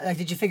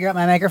Did you figure out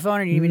my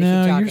microphone, or do you need me to keep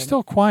No, talking? you're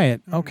still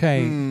quiet.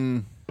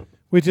 Okay.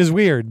 Which is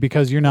weird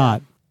because you're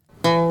not.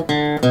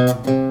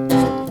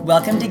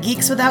 Welcome to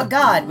Geeks Without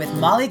God with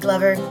Molly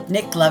Glover,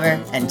 Nick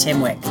Glover, and Tim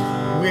Wick.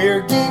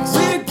 We're geeks,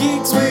 we're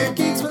geeks, we're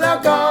geeks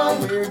without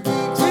God. We're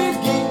geeks, we're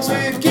geeks,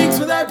 we're geeks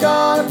without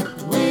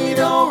God. We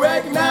don't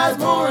recognize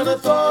moral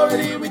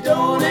authority. We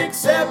don't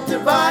accept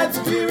divine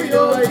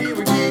superiority.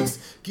 We're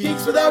geeks,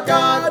 geeks without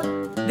God.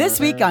 This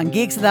week on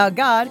Geeks Without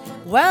God,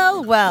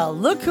 well,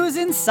 look who's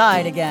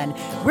inside again.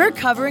 We're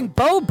covering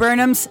Bo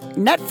Burnham's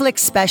Netflix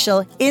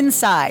special,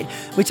 Inside.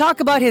 We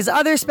talk about his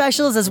other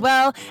specials as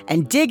well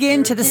and dig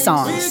into the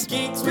songs.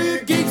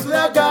 We're geeks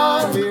without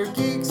God. We're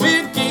geeks,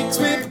 we're geeks,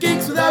 we're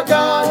geeks without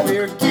God.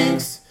 We're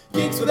geeks,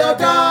 geeks without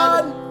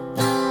God.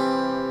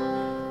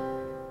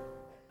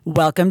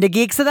 Welcome to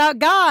Geeks Without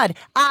God.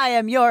 I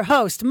am your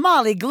host,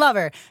 Molly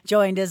Glover,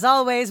 joined as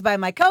always by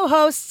my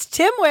co-hosts,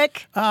 Tim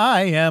Wick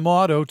I am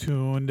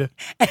auto-tuned.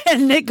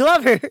 and Nick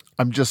Glover.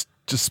 I'm just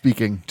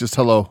speaking. Just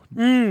hello.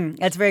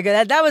 That's very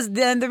good. That was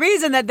the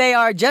reason that they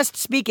are just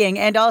speaking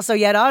and also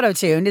yet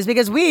auto-tuned is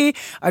because we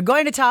are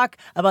going to talk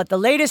about the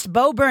latest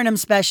Bo Burnham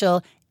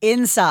special,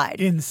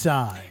 Inside. And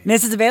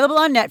this is available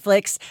on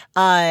Netflix.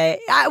 I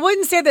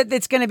wouldn't say that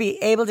it's going to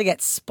be able to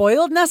get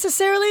spoiled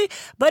necessarily,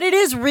 but it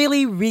is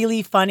really,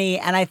 really funny,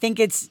 and I think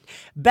it's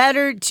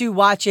better to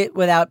watch it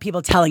without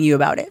people telling you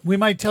about it. We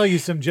might tell you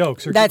some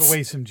jokes or give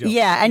away some jokes.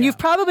 Yeah, and you've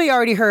probably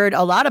already heard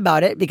a lot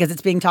about it because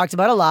it's being talked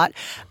about a lot.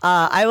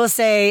 I will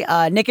say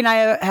Nick and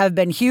I have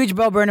been huge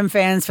Bo Burnham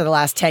fans for the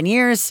last 10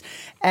 years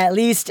at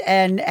least,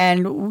 and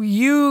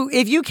you,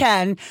 if you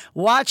can,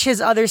 watch his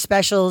other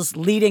specials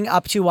leading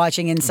up to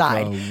watching Inside.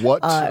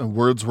 Words. Yeah,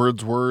 words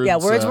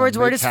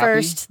is happy.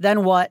 first,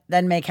 then what,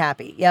 then Make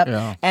Happy. Yep.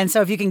 Yeah. And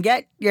so if you can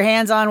get your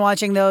hands on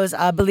watching those,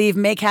 I believe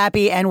Make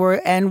Happy and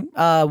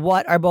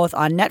What are both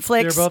on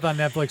Netflix. They're both on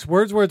Netflix.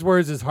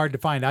 Words is hard to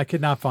find. I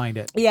could not find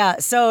it. Yeah,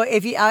 so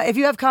if you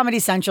have Comedy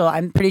Central,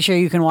 I'm pretty sure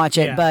you can watch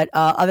it, Yeah. but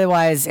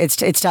otherwise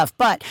it's tough.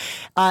 But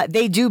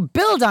they do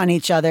build on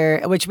each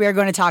other, which we are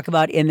going to talk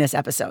about in this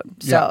episode.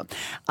 So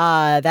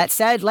that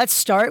said, let's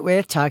start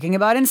with talking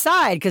about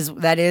Inside, because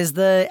that is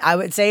I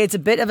would say it's a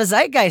bit of a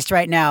zeitgeist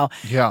right now.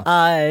 Yeah.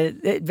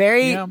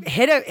 It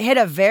hit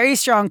a very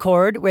strong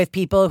chord with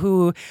people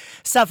who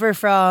suffer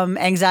from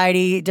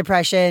anxiety,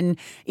 depression,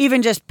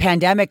 even just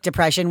pandemic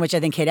depression, which I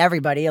think hit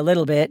everybody a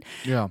little bit.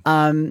 Yeah.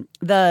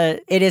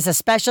 It is a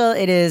special.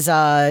 It is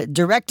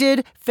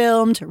directed,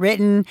 filmed,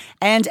 written,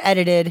 and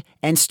edited,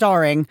 and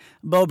starring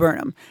Bo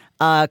Burnham,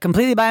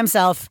 completely by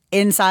himself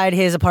inside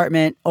his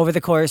apartment over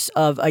the course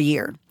of a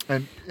year.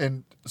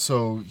 And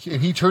so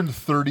he turned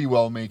 30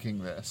 while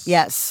making this.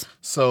 Yes.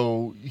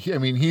 So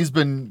he's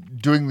been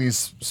doing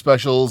these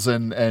specials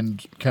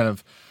and kind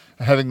of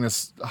having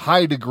this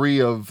high degree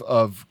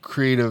of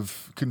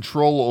creative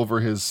control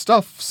over his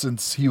stuff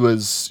since he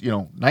was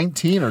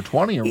 19 or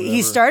 20 or whatever.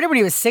 He started when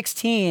he was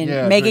 16,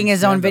 Yeah, making doing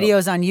his own stand-up.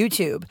 videos on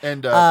YouTube.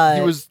 And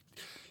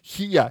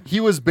he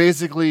was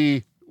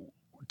basically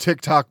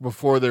TikTok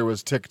before there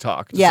was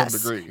TikTok to some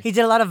degree. He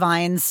did a lot of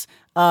Vines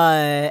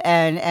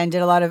and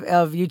did a lot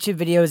of YouTube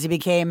videos. He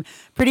became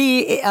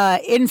pretty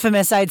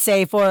infamous, I'd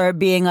say, for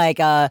being like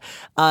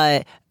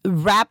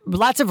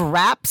lots of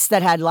raps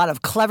that had a lot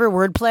of clever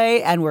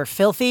wordplay and were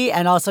filthy,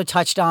 and also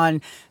touched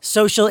on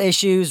social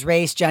issues,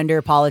 race,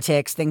 gender,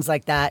 politics, things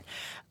like that.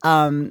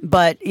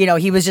 But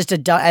he was just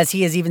as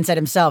he has even said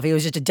himself, he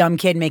was just a dumb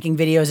kid making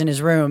videos in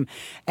his room,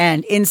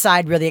 and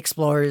Inside really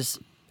explores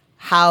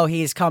how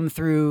he's come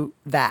through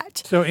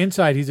that. So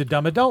Inside, he's a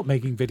dumb adult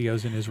making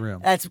videos in his room.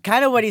 That's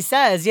kind of what he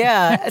says,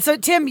 yeah. So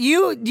Tim,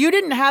 you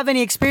didn't have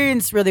any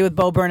experience really with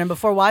Bo Burnham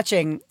before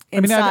watching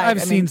Inside.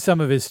 I've seen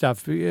some of his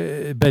stuff,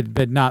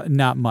 but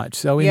not much.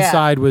 So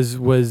Inside was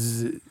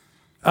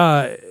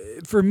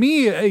for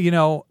me,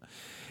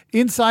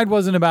 Inside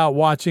wasn't about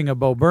watching a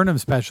Bo Burnham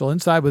special.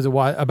 Inside was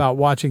about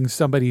watching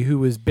somebody who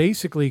was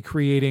basically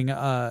creating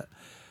a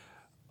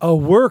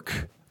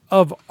work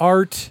of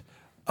art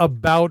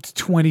about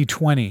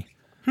 2020.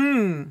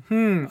 And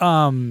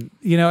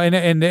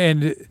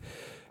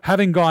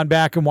having gone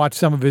back and watched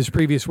some of his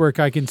previous work,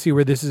 I can see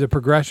where this is a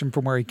progression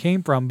from where he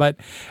came from. But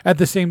at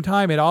the same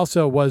time, it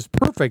also was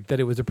perfect that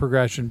it was a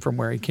progression from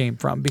where he came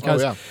from,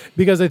 because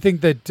I think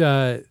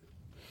that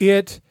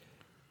it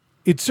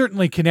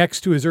certainly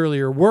connects to his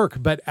earlier work.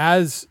 But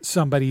as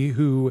somebody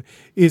who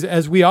is,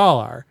 as we all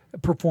are,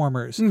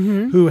 performers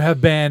who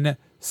have been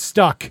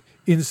stuck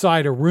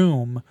inside a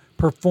room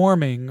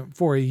performing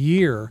for a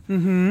year,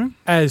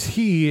 as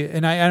he,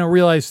 and I don't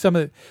realize some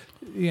of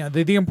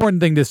the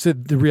important thing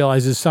to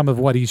realize is some of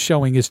what he's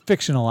showing is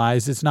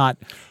fictionalized. It's not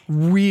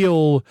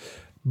real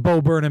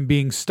Bo Burnham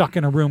being stuck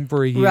in a room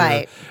for a year,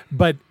 right?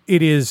 But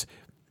it is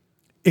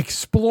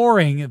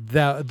exploring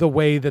the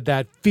way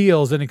that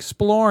feels, and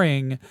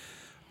exploring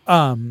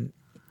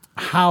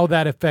how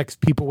that affects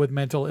people with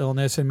mental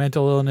illness. And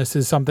mental illness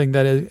is something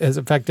that has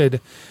affected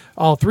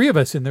all three of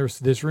us in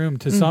this room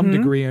to some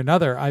degree or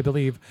another, I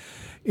believe,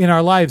 in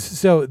our lives.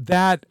 So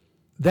that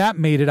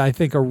made it, I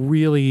think, a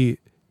really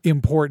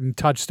important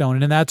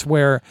touchstone. And that's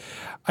where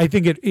I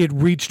think it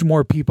reached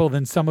more people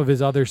than some of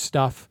his other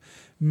stuff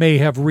may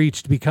have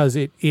reached, because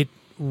it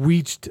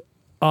reached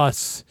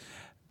us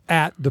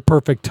at the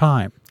perfect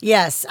time.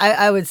 Yes,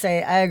 I would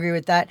say I agree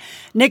with that.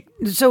 Nick,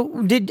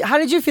 so how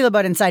did you feel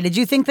about Inside? Did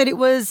you think that it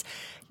was,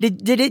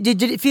 did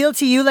it feel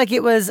to you like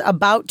it was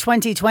about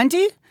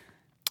 2020?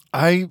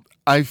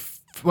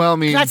 Well, I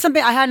mean, that's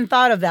something I hadn't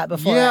thought of that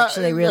before. Yeah,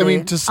 actually, really. I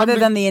mean, other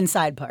than the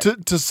inside part.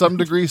 To some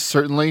degree,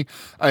 certainly.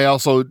 I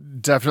also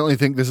definitely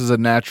think this is a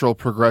natural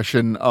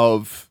progression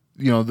of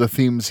the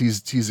themes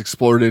he's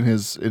explored in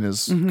his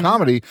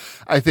comedy.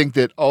 I think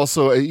that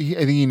also, I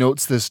think he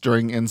notes this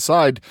during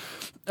Inside.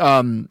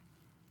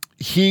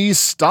 He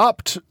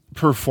stopped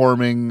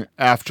performing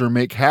after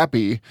Make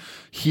Happy.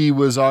 He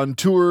was on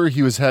tour.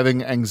 He was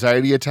having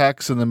anxiety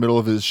attacks in the middle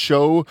of his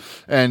show,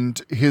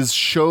 and his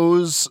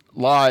shows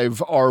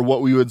live are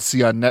what we would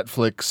see on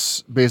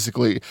Netflix.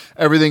 Basically,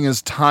 everything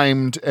is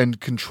timed and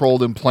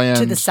controlled and planned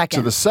to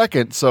the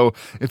second. So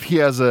if he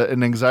has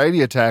an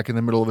anxiety attack in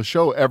the middle of a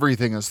show,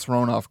 everything is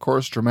thrown off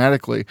course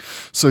dramatically.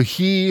 So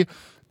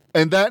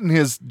and that and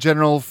his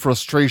general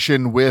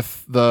frustration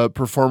with the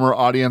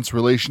performer-audience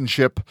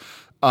relationship,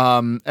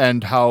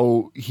 and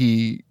how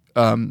he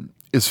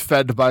is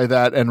fed by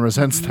that and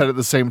resents that at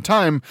the same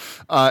time,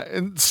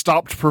 and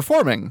stopped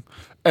performing.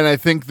 And I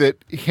think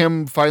that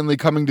him finally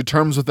coming to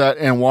terms with that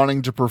and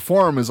wanting to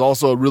perform is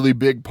also a really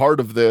big part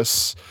of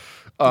this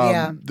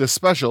this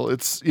special.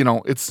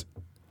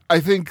 I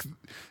think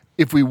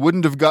if we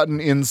wouldn't have gotten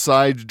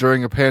Inside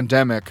during a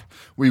pandemic,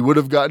 we would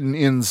have gotten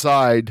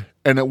Inside,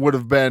 and it would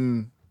have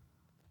been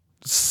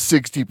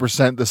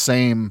 60% the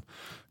same.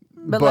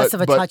 But less of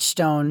a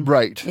touchstone.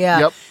 Right. Yeah.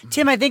 Yep.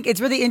 Tim, I think it's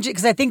really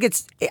interesting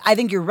because I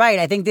think you're right.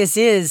 I think this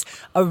is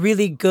a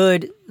really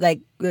good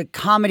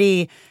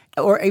comedy,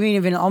 or I mean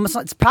even almost,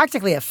 it's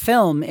practically a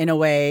film in a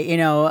way,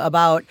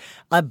 about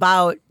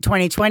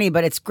 2020,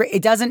 but it's great.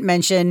 It doesn't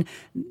mention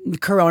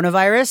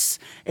coronavirus.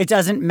 It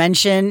doesn't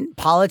mention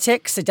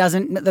politics. It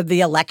doesn't, the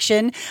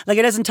election.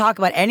 It doesn't talk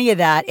about any of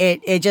that.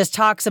 It just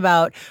talks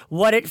about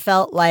what it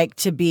felt like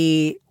to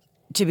be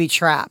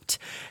trapped.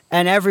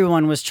 And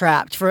everyone was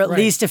trapped for at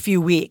least a few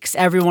weeks.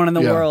 Everyone in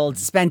the world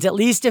spent at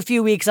least a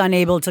few weeks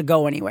unable to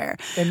go anywhere.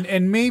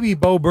 And maybe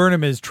Bo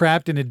Burnham is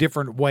trapped in a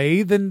different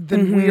way than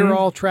we are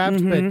all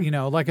trapped. But,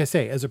 like I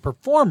say, as a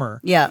performer,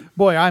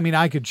 boy, I mean,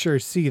 I could sure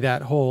see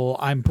that whole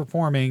I'm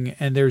performing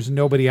and there's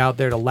nobody out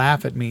there to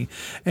laugh at me.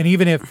 And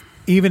even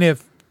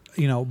if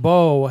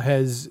Bo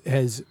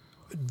has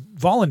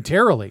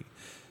voluntarily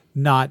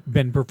not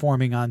been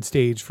performing on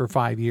stage for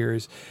 5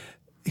 years,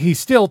 he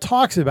still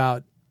talks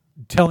about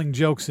telling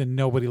jokes and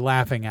nobody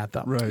laughing at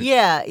them. Right.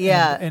 Yeah,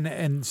 yeah.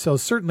 And so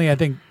certainly I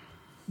think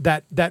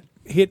that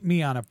hit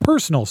me on a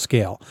personal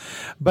scale.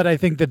 But I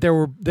think that there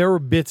were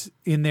bits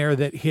in there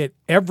that hit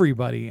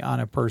everybody on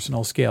a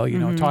personal scale,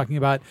 talking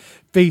about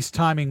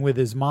FaceTiming with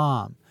his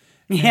mom.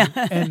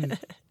 And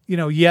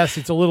yes,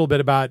 it's a little bit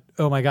about,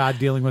 oh my God,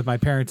 dealing with my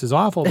parents is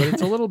awful, but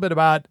it's a little bit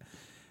about,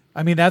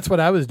 I mean, that's what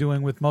I was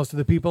doing with most of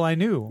the people I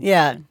knew.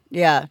 Yeah,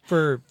 yeah.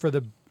 For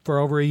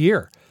over a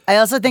year. I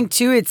also think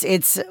too,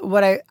 it's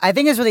what I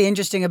think is really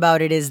interesting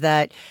about it is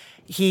that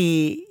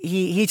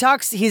he's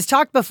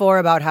talked before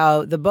about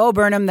how the Bo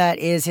Burnham that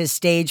is his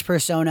stage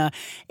persona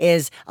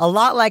is a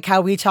lot like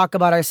how we talk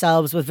about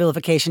ourselves with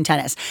Vilification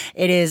Tennis.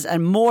 It is a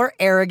more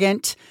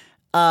arrogant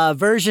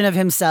version of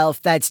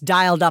himself that's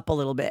dialed up a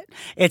little bit.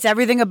 It's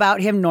everything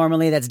about him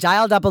normally that's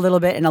dialed up a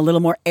little bit and a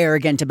little more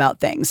arrogant about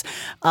things.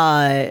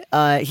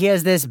 He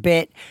has this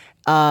bit.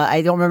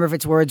 I don't remember if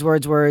it's words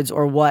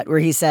or what, where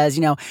he says,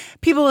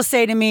 people will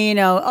say to me,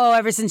 oh,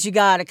 ever since you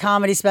got a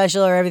comedy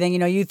special or everything,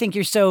 you think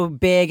you're so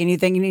big and you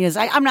think,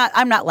 I'm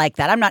not like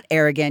that. I'm not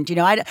arrogant.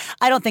 I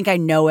don't think I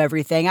know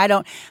everything.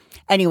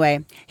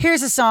 Anyway,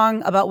 here's a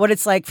song about what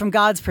it's like from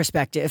God's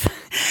perspective.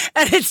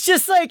 And it's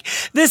just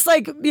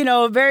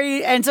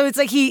very, and so it's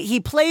like he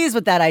plays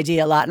with that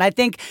idea a lot. And I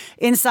think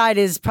Inside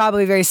is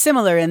probably very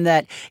similar in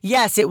that,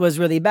 yes, it was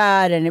really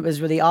bad and it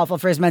was really awful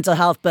for his mental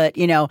health, but,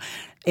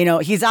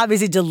 he's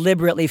obviously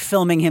deliberately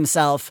filming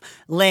himself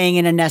laying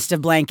in a nest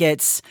of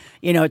blankets,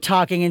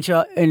 talking into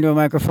a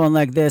microphone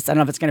like this. I don't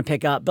know if it's going to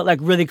pick up,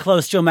 but really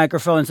close to a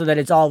microphone so that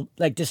it's all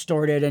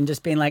distorted and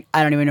just being like,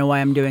 I don't even know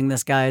why I'm doing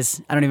this,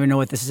 guys. I don't even know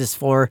what this is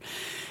for.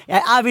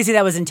 Obviously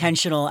that was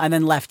intentional and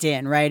then left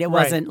in, right? It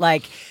wasn't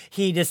like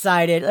he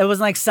decided, it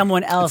wasn't like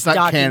someone else. It's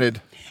not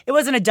candid. It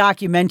wasn't a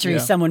documentary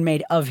someone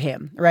made of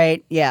him,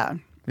 right? Yeah.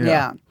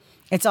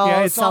 It's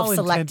all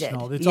self-selected.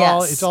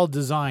 It's all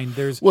designed.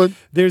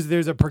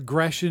 There's a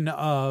progression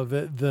of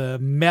the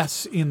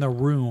mess in the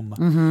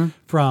room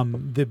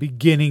from the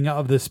beginning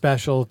of the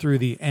special through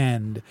the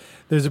end.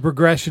 There's a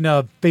progression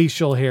of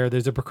facial hair.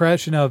 There's a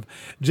progression of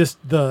just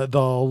the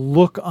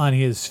look on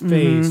his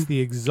face, the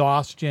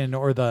exhaustion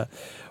or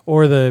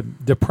the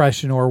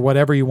depression or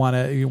whatever you want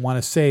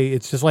to say.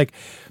 It's just like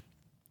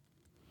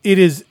it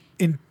is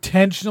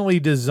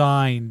intentionally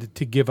designed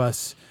to give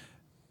us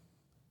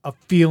a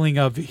feeling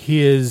of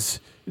his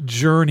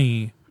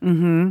journey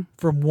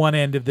from one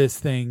end of this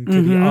thing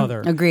to the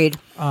other. Agreed.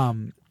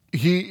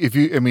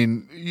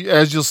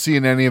 as you'll see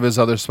in any of his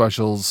other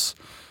specials,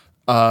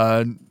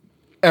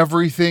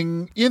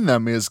 everything in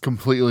them is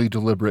completely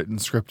deliberate and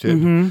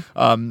scripted.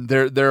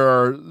 There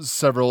are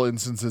several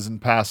instances in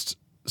past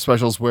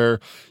specials where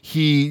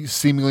he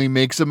seemingly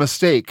makes a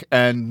mistake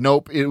and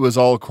nope, it was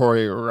all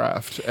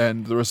choreographed,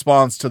 and the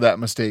response to that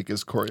mistake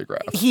is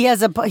choreographed. He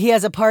has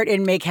a part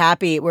in Make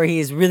Happy where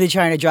he's really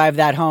trying to drive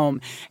that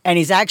home, and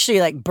he's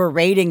actually like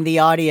berating the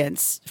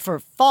audience for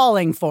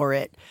falling for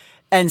it.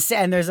 And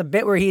there's a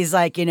bit where he's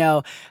like,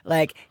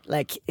 like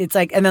it's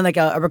like, and then like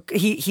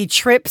he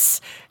trips,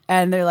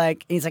 and they're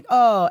like, he's like,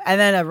 oh, and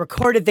then a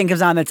recorded thing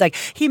comes on that's like,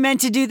 he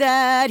meant to do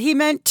that, he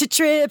meant to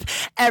trip,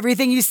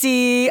 everything you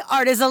see,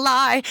 art is a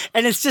lie.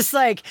 And it's just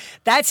like,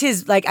 that's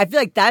his, like, I feel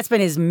like that's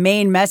been his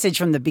main message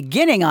from the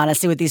beginning,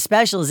 honestly, with these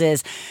specials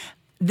is,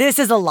 this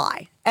is a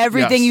lie.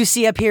 Everything you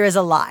see up here is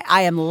a lie.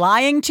 I am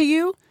lying to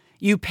you.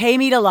 You pay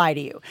me to lie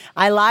to you.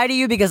 I lie to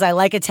you because I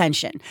like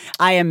attention.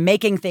 I am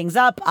making things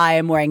up. I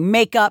am wearing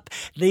makeup.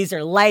 These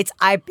are lights.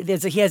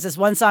 He has this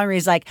one song where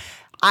he's like,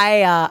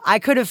 I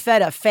could have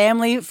fed a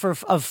family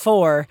of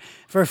 4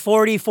 for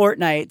 40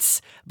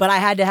 fortnights, but I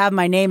had to have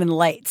my name in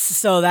lights.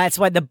 So that's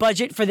why the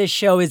budget for this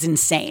show is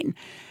insane.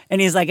 And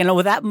he's like,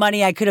 with that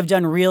money, I could have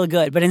done real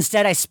good, but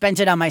instead I spent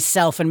it on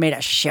myself and made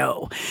a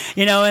show,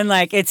 and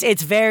like,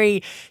 it's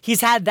very,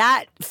 he's had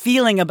that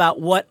feeling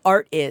about what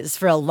art is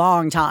for a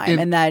long time.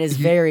 And that is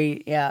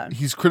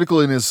he's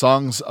critical in his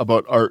songs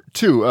about art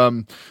too.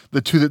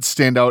 The two that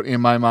stand out in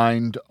my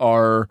mind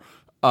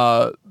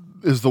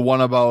is the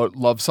one about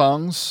love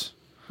songs.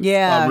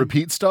 Yeah.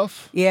 Repeat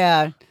stuff.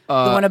 Yeah.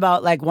 The one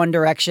about like One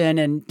Direction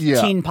and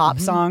teen pop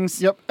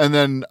songs. Yep. And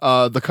then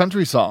the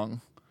country song.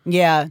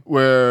 Yeah.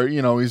 Where,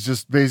 he's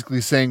just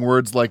basically saying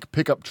words like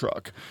pickup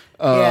truck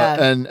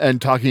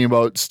and talking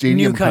about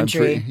stadium New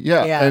country.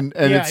 Yeah. And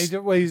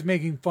he's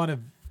making fun of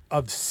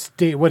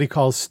what he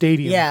calls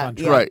stadium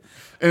country. Yeah. Right.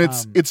 And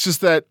it's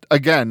just that,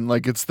 again,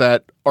 like, it's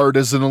that art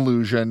is an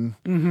illusion.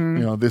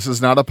 This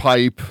is not a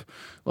pipe.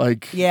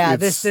 Like,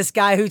 this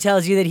guy who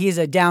tells you that he's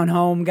a down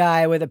home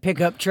guy with a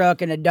pickup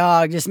truck and a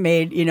dog just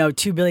made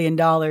 $2 billion.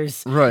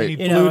 Right. And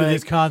he flew to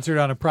his concert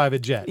on a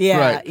private jet. Yeah.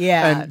 Right.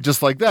 Yeah. And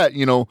just like that,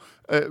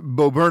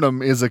 Bo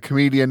Burnham is a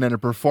comedian and a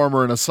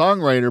performer and a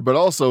songwriter, but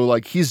also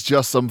like he's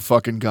just some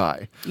fucking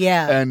guy.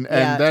 Yeah. And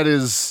that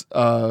is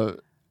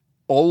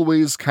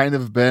always kind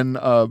of been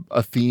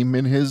a theme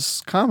in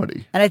his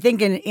comedy. And I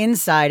think in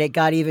Inside it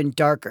got even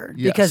darker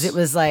because it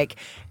was like,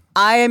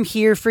 I am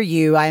here for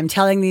you. I am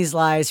telling these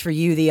lies for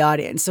you, the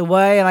audience. So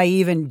why am I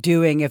even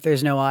doing if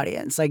there's no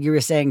audience? Like you were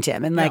saying,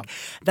 Tim. And like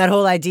that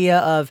whole idea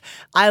of,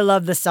 I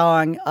love the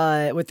song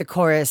with the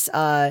chorus,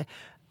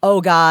 oh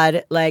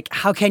God, like,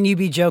 how can you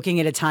be joking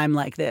at a time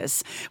like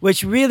this?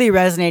 Which really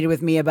resonated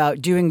with me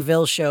about doing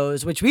Ville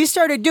shows, which we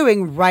started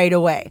doing right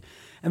away.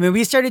 I mean,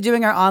 we started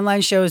doing our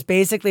online shows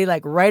basically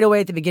like right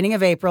away at the beginning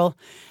of April.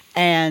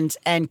 And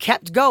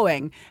kept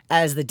going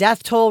as the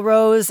death toll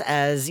rose,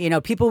 as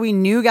people we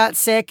knew got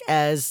sick,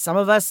 as some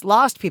of us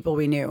lost people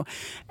we knew,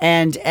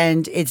 and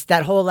it's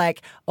that whole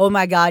like, oh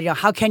my God,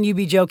 how can you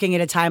be joking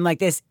at a time like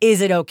this?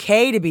 Is it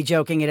okay to be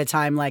joking at a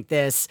time like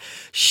this?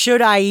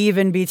 Should I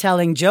even be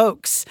telling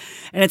jokes?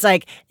 And it's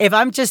like, if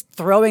I'm just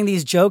throwing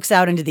these jokes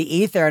out into the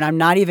ether and I'm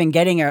not even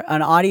getting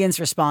an audience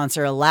response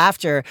or a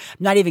laughter,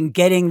 I'm not even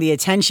getting the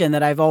attention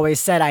that I've always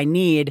said I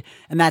need,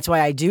 and that's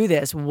why I do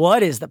this.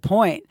 What is the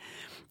point?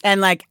 And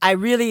like, I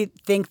really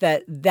think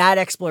that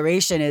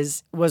exploration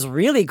was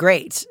really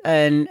great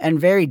and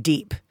very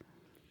deep.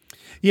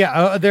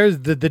 Yeah, there's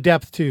the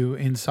depth to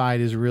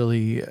Inside is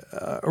really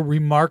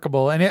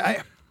remarkable. And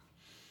I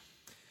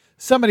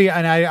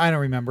don't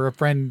remember, a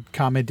friend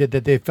commented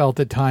that they felt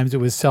at times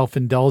it was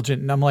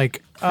self-indulgent. And I'm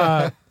like,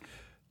 well,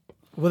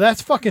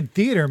 that's fucking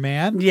theater,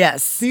 man.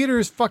 Yes. Theater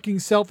is fucking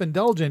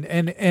self-indulgent.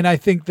 And I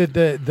think that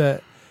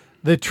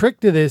the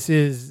trick to this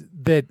is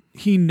that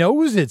he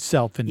knows it's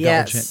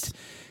self-indulgent. Yes.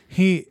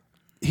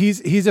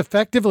 He's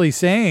effectively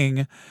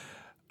saying,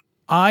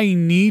 I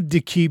need to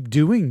keep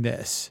doing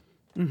this.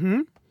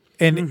 Mm-hmm.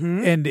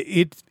 And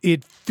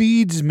it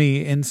feeds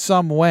me in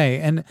some way.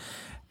 And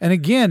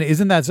again,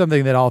 isn't that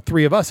something that all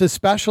three of us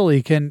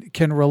especially can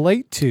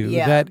relate to?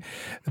 Yeah.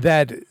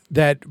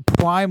 That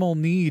primal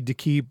need to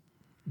keep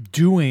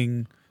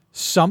doing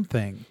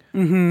something.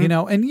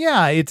 Mm-hmm. And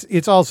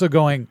it's also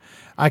going,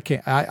 I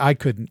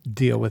couldn't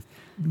deal with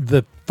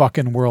the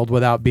fucking world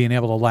without being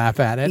able to laugh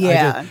at it.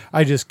 Yeah.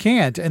 I just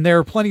can't. And there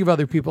are plenty of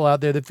other people out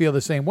there that feel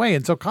the same way.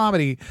 And so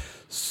comedy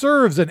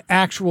serves an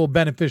actual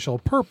beneficial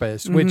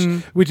purpose,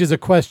 which is a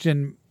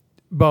question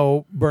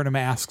Bo Burnham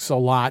asks a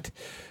lot,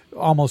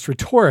 almost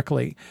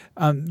rhetorically.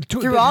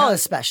 Through all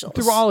his specials.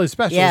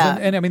 Yeah.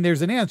 And I mean,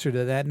 there's an answer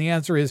to that. And the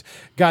answer is,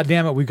 God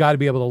damn it, we've got to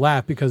be able to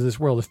laugh because this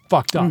world is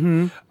fucked up.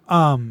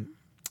 Mm-hmm.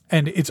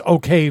 And it's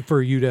okay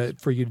for you to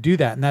do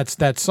that. And that's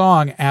that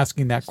song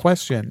asking that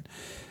question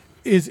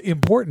is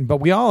important, but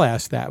we all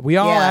ask that. We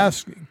all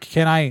ask,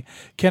 can I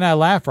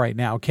laugh right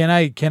now? Can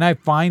I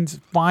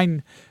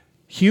find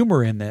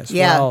humor in this?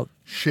 Yeah. Well,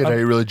 Shit, are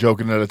you really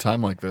joking at a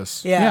time like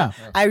this? Yeah.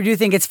 I do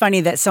think it's funny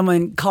that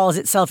someone calls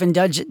it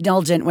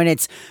self-indulgent when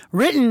it's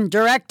written,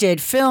 directed,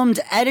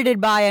 filmed,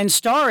 edited by, and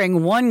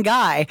starring one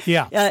guy.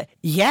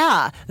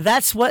 Yeah.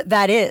 That's what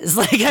that is.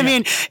 Like, I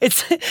mean,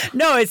 it's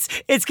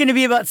going to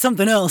be about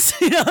something else.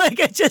 Like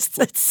it's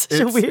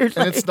so weird.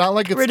 And it's not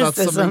like it's not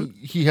something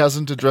he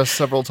hasn't addressed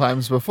several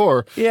times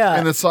before. Yeah.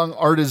 In the song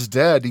Art is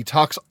Dead, he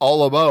talks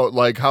all about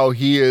like how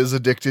he is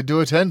addicted to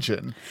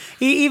attention.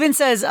 He even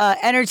says,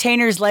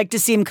 entertainers like to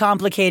seem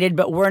complicated,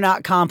 but we're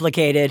not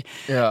complicated.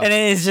 Yeah. And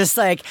it's just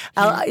like,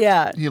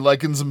 He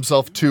likens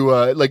himself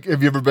to, like,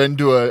 have you ever been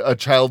to a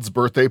child's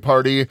birthday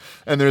party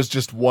and there's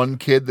just one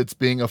kid that's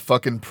being a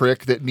fucking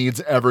prick that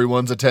needs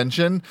everyone's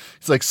attention?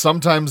 It's like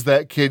sometimes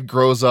that kid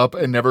grows up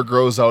and never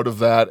grows out of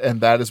that, and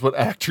that is what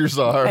actors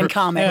are. And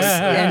comics.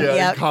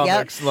 And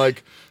comics.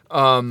 Like,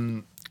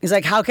 he's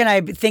like, how can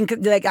I think,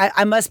 like,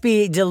 I must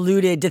be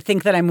deluded to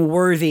think that I'm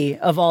worthy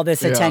of all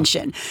this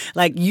attention.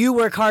 Like, you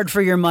work hard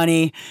for your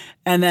money,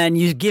 and then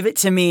you give it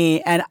to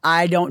me, and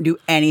I don't do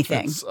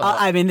anything.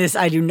 I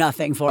do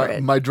nothing for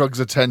it. My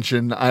drug's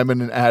attention. I'm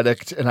an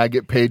addict, and I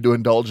get paid to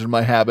indulge in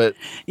my habit.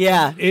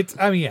 Yeah. It's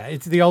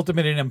the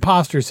ultimate in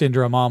imposter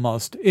syndrome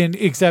almost.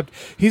 Except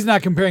he's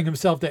not comparing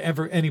himself to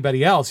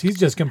anybody else. He's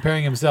just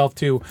comparing himself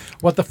to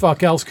what the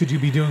fuck else could you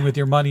be doing with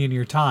your money and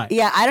your time?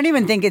 Yeah, I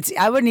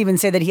wouldn't even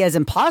say that he has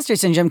imposter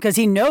syndrome because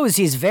he knows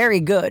he's very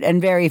good and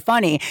very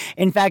funny.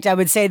 In fact, I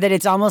would say that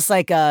it's almost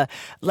like a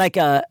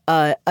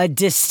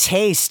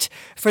distaste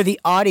for the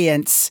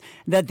audience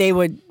that they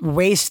would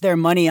waste their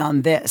money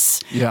on this.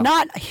 Yeah.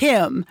 Not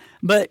him,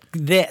 but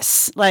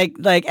this,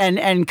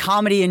 and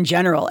comedy in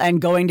general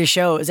and going to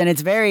shows. And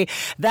it's very,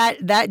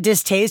 that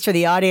distaste for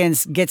the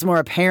audience gets more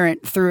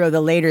apparent through the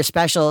later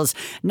specials,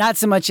 not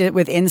so much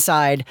with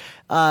Inside,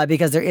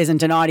 because there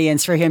isn't an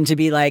audience for him to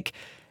be like,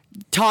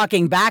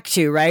 talking back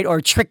to, right?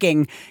 Or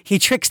he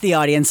tricks the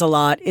audience a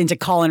lot into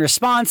call and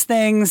response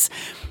things.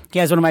 He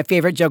has one of my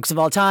favorite jokes of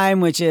all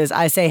time, which is,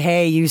 I say,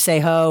 hey, you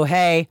say, ho,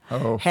 hey,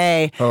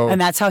 hey. Ho.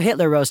 And that's how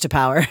Hitler rose to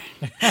power,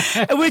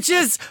 which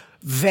is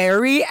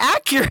very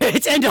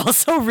accurate and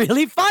also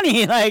really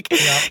funny.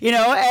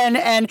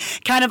 And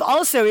kind of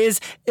also is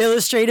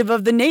illustrative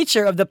of the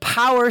nature of the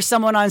power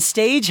someone on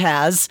stage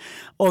has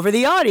over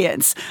the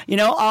audience.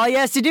 All he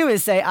has to do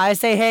is say, I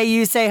say, hey,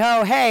 you say,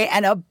 ho, hey.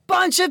 And a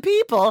bunch of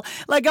people,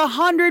 like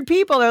 100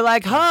 people are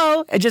like,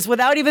 ho, just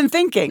without even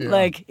thinking.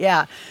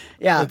 Yeah.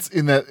 It's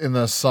in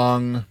the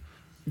song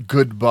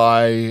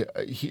Goodbye,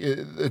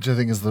 which I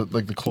think is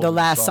the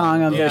last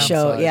song of the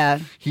show. Yeah.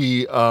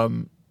 He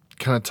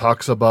kind of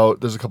talks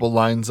about, there's a couple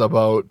lines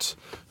about,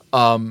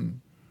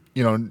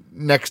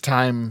 next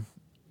time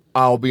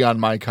I'll be on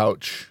my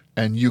couch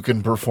and you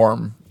can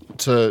perform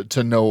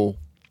to no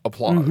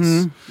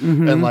applause.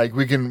 And like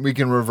we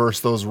can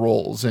reverse those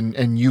roles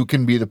and you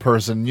can be the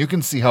person. You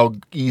can see how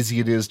easy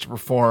it is to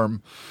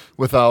perform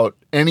without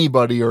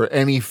anybody or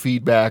any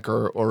feedback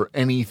or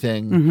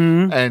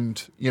anything.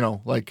 And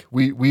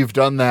we've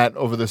done that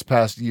over this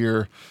past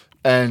year.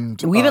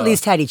 And we've at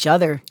least had each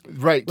other.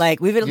 Right. Like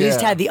we've at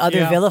least had the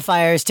other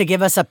vilifiers to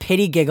give us a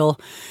pity giggle,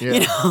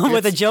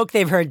 with a joke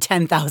they've heard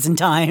 10,000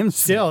 times.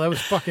 Still, that was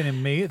fucking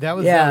amazing. That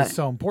was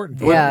so important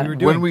for what we were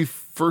doing. When we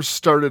first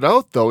started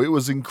out, though, it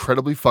was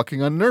incredibly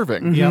fucking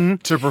unnerving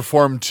to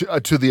perform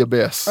to the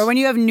abyss. Or when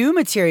you have new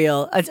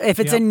material, if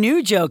it's a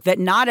new joke that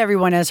not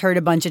everyone has heard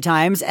a bunch of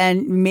times,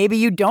 and maybe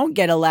you don't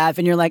get a laugh,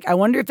 and you're like, I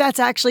wonder if that's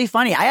actually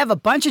funny. I have a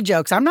bunch of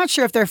jokes. I'm not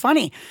sure if they're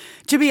funny.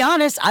 To be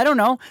honest, I don't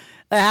know.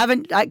 I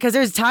haven't, because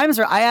there's times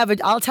where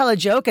I'll tell a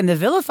joke and the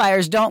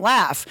vilifiers don't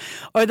laugh,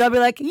 or they'll be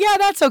like, yeah,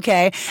 that's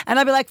okay. And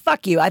I'll be like,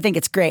 fuck you. I think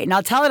it's great. And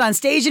I'll tell it on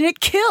stage and it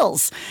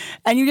kills.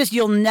 And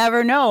you'll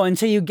never know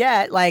until you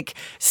get like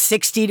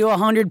 60 to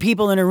 100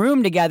 people in a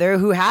room together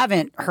who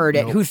haven't heard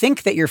it, who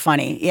think that you're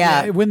funny.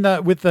 Yeah.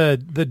 With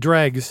the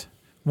dregs,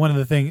 one of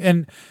the things,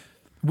 and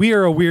we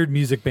are a weird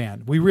music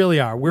band. We really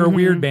are. We're a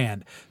weird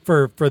band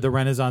for the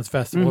Renaissance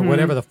Festival or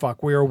whatever the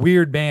fuck. We're a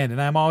weird band. And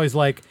I'm always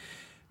like,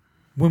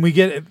 when we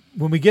get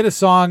a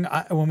song,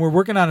 when we're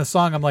working on a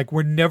song, I'm like,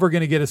 we're never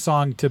going to get a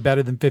song to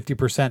better than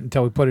 50%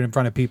 until we put it in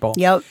front of people.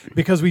 Yep.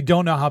 Because we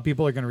don't know how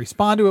people are going to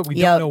respond to it. We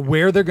don't know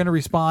where they're going to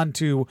respond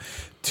to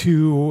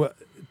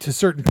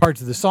certain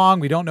parts of the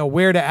song. We don't know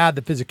where to add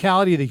the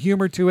physicality, the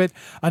humor to it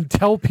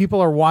until people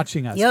are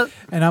watching us. Yep.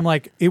 And I'm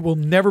like, it will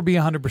never be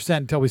 100%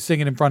 until we sing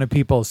it in front of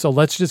people. So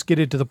let's just get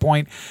it to the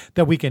point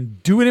that we can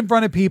do it in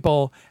front of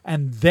people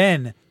and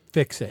then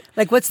fix it.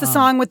 Like, what's the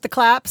song with the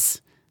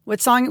claps? Which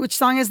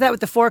song is that with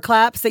the 4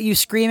 claps that you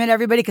scream at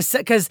everybody?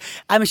 Because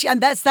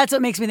that's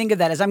what makes me think of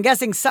that. Is I'm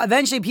guessing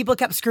eventually people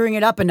kept screwing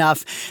it up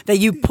enough that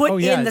you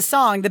put in the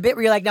song the bit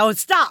where you're like, no,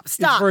 stop,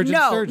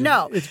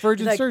 no. It's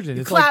Virgin Surgeon.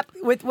 It's clap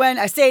like, with when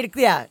I say it.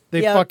 Yeah,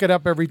 they fuck it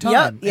up every time.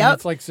 Yep. And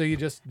it's like, so you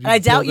just. I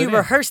doubt you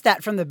rehearsed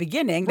that from the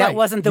beginning. That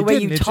wasn't the way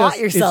you taught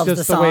yourselves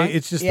the song.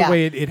 It's just the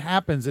way it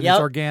happens, and it's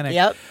organic.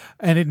 Yep.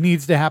 And it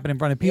needs to happen in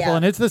front of people.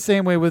 And it's the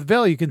same way with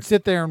Bill. You can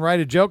sit there and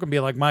write a joke and be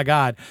like, my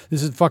God,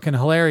 this is fucking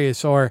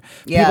hilarious. Or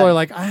where people are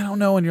like, I don't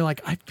know. And you're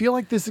like, I feel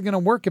like this is going to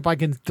work if I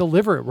can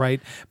deliver it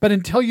right. But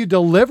until you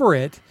deliver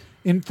it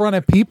in front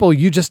of people,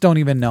 you just don't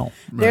even know.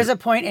 There's a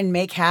point in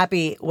Make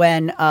Happy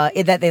when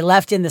that they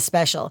left in the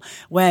special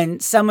when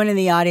someone in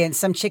the audience,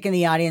 some chick in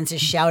the audience, is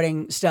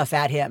shouting stuff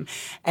at him,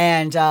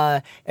 and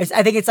I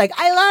think it's like,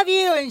 "I love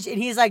you," and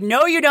he's like,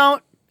 "No, you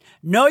don't.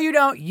 No, you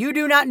don't. You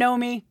do not know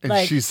me."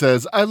 And she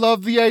says, "I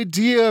love the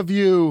idea of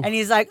you." And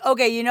he's like,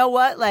 "Okay, you know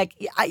what? Like,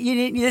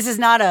 this is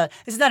not an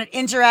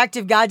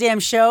interactive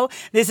goddamn show.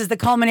 This is the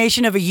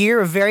culmination of a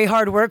year of very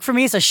hard work for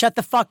me. So shut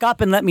the fuck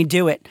up and let me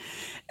do it."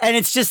 And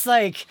it's just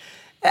like,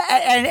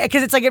 and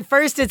because it's like at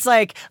first it's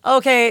like,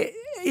 okay,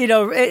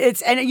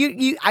 it's and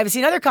you I've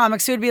seen other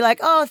comics who would be like,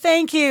 "Oh,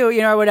 thank you,"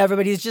 or whatever,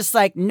 but he's just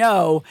like,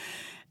 "No."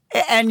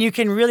 And you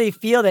can really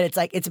feel that it's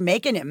like it's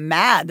making it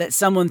mad that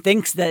someone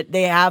thinks that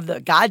they have the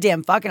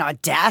goddamn fucking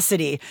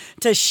audacity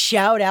to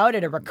shout out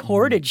at a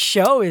recorded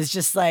show is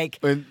just like.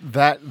 And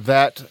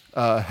that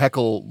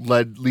heckle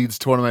leads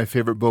to one of my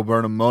favorite Bo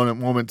Burnham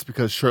moments,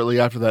 because shortly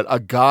after that, a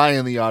guy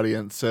in the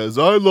audience says,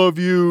 "I love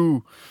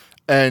you."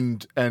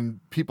 And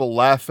people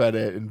laugh at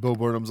it, and Bo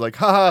Burnham's like,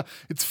 haha,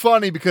 it's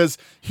funny because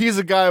he's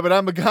a guy, but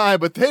I'm a guy,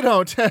 but they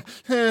don't.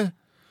 Yeah.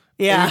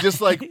 And he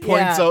just like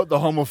points out the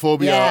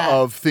homophobia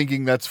of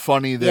thinking that's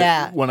funny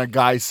that when a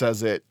guy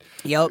says it.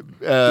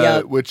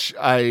 Yep. Which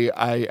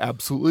I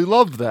absolutely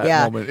loved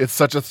that moment. It's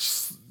such a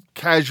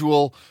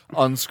casual,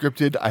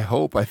 unscripted,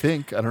 I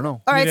think. I don't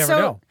know. All right, you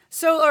never know.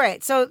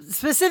 So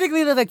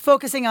specifically like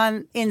focusing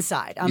on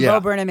Inside, on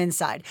Bo Burnham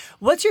Inside.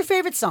 What's your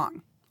favorite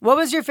song? What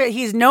was your favorite?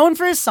 He's known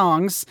for his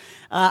songs.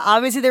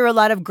 Obviously, there were a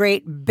lot of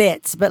great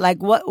bits, but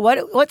like,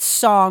 what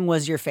song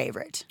was your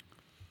favorite?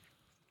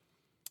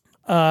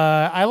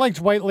 I liked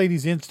White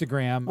Lady's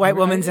Instagram. White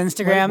Woman's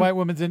Instagram. White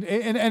Woman's and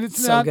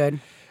it's so not good.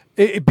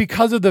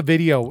 Because of the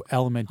video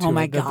element to it. Oh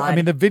my God.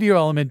 The video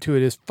element to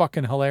it is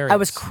fucking hilarious. I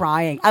was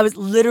crying. I was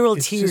literal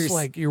it's tears. Just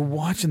like you're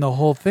watching the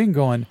whole thing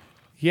going,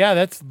 yeah,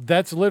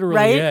 that's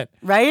literally it.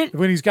 Right?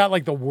 When he's got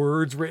like the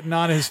words written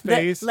on his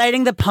face.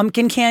 Lighting the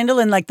pumpkin candle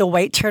in like the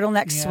white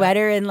turtleneck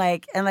sweater and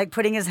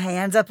putting his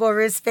hands up over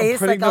his face.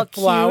 Putting like all the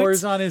flowers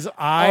cute. on his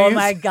eyes. Oh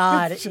my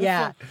God. It's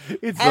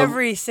it's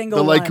every single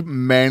one. The like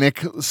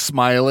manic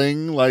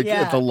smiling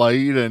at the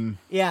light and.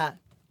 Yeah.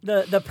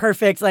 The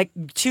perfect, like,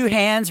 two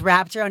hands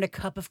wrapped around a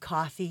cup of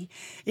coffee,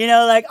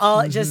 like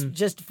all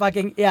just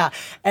fucking,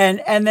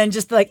 And then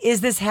just like, is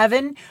this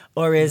heaven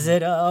or is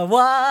it a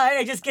what?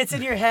 It just gets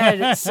in your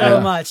head so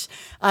much.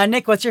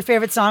 Nick, what's your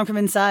favorite song from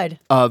Inside?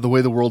 The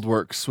Way the World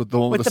Works, with the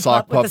one with the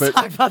sock puppet. With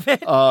the sock puppet.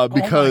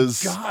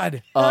 Because. Oh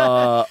my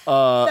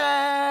God.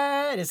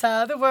 That is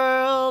how the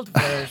world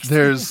works.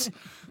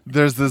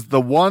 There's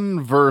the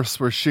one verse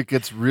where shit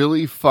gets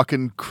really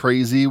fucking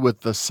crazy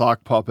with the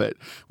sock puppet,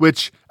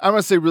 which I'm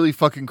going to say really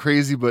fucking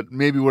crazy, but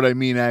maybe what I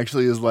mean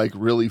actually is like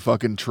really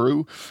fucking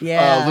true.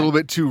 Yeah. A little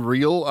bit too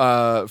real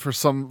for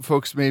some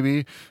folks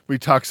maybe. He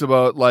talks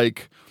about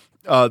like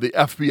the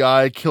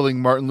FBI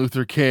killing Martin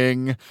Luther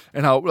King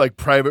and how like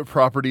private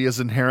property is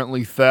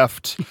inherently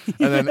theft.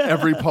 And then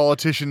every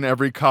politician,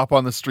 every cop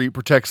on the street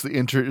protects the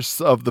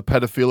interests of the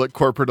pedophilic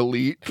corporate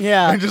elite.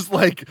 Yeah. And just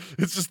like,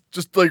 it's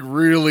just like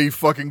really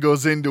fucking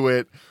goes into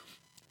it.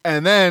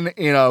 And then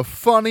in a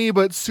funny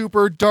but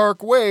super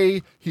dark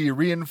way, he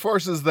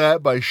reinforces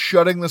that by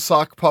shutting the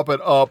sock puppet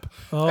up.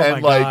 Oh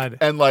and my God.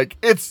 And like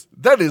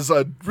that is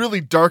a really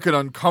dark and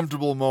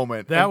uncomfortable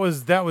moment. That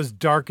was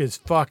dark as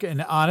fuck.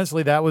 And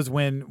honestly, that was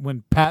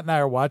when Pat and I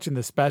are watching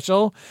the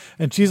special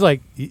and she's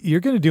like, "You're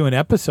going to do an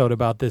episode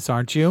about this,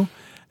 aren't you?"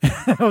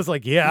 I was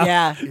like,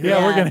 yeah,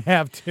 we're going to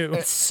have to.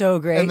 It's so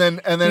great.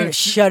 And then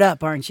shut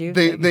up, aren't you?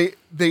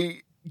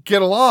 They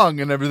get along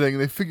and everything.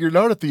 They figure it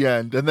out at the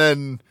end. And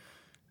then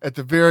at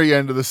the very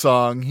end of the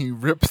song, he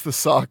rips the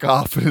sock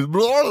off and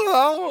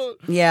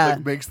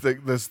like makes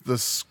the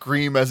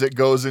scream as it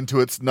goes into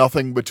its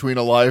nothing between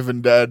alive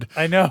and dead.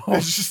 I know.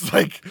 It's just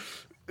like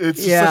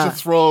it's just such a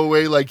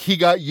throwaway. Like he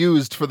got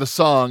used for the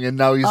song and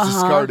now he's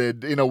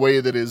discarded in a way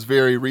that is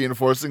very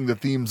reinforcing the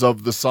themes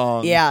of the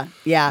song. Yeah.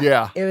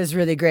 It was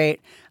really great.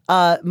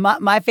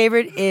 My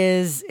favorite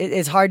is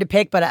it's hard to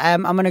pick, but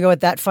I'm gonna go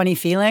with That Funny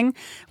Feeling,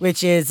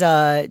 which is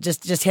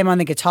just him on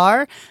the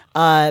guitar.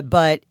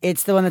 But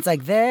it's the one that's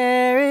like,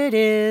 there it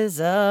is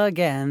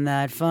again,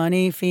 that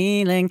funny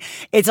feeling.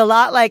 It's a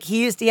lot like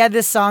he had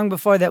this song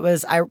before that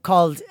was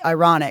called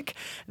Ironic.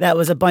 That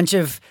was a bunch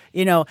of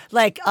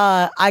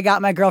I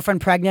got my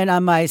girlfriend pregnant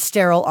on my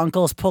sterile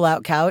uncle's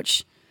pull-out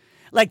couch.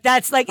 Like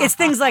that's like it's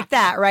things like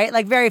that, right?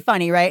 Like very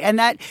funny, right? And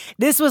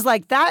this was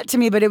like that to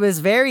me, but it was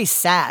very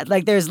sad.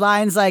 Like there's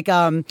lines like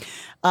where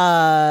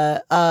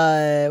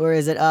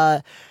is it?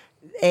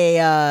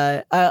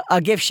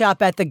 A gift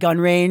shop at the gun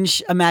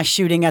range, a mass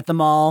shooting at the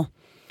mall.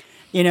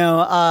 Obeying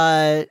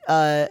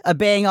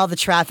all the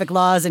traffic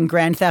laws in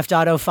Grand Theft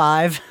Auto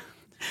 5.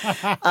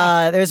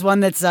 There's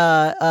one that's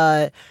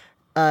the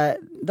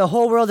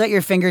whole world at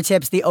your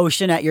fingertips, the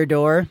ocean at your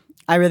door.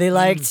 I really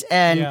liked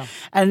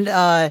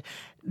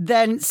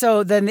Then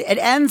it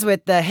ends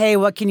with the, hey,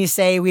 what can you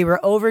say? We were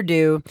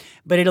overdue,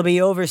 but it'll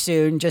be over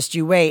soon. Just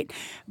you wait.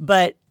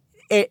 But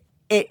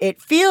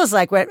it feels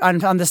like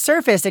on the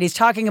surface that he's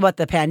talking about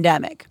the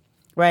pandemic.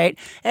 Right?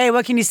 Hey,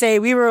 what can you say?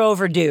 We were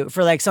overdue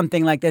for like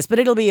something like this, but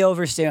it'll be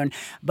over soon.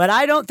 But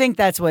I don't think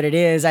that's what it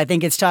is. I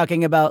think it's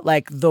talking about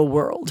like the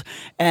world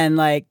and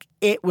like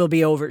it will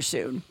be over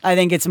soon. I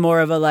think it's more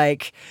of a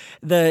like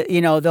the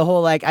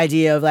whole like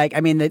idea of like, I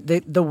mean,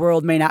 the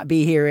world may not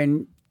be here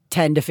in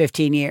 10 to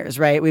 15 years,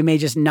 right? We may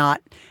just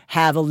not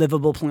have a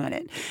livable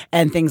planet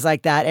and things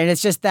like that. And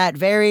it's just that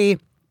very...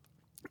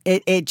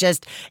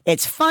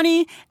 It's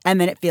funny, and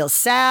then it feels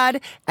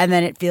sad, and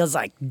then it feels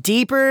like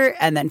deeper,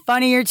 and then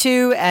funnier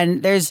too.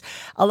 And there's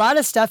a lot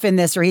of stuff in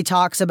this where he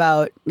talks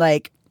about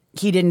like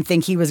he didn't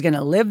think he was going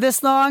to live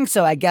this long.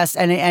 So I guess,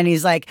 and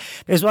he's like,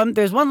 there's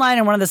one line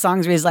in one of the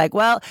songs where he's like,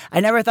 well, I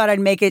never thought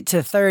I'd make it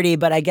to 30,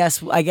 but I guess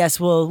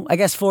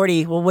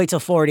 40. We'll wait till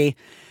 40.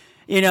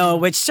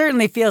 Which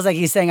certainly feels like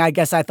he's saying, I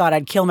guess I thought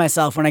I'd kill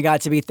myself when I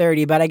got to be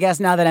 30, but I guess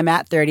now that I'm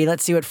at 30,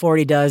 let's see what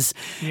 40 does,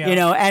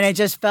 and it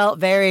just felt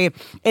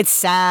it's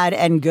sad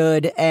and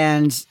good,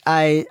 and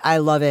I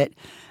love it.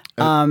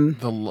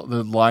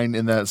 The line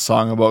in that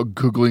song about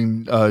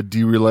Googling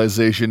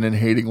derealization and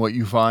hating what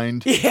you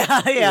find.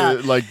 Yeah.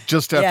 Like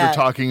just after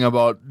talking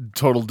about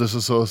total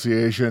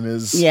disassociation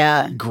is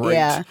great.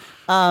 Yeah.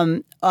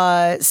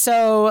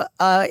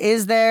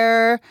 Is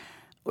there...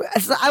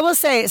 I will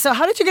say, so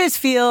how did you guys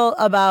feel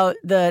about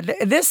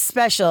this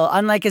special,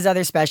 unlike his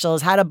other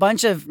specials, had a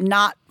bunch of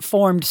not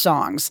formed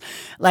songs,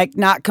 like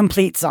not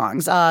complete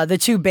songs. The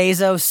 2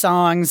 Bezos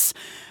songs,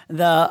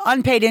 the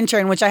Unpaid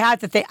Intern, which I have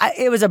to think,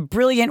 it was a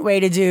brilliant way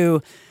to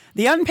do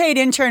the Unpaid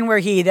Intern where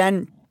he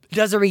then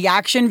does a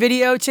reaction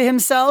video to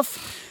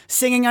himself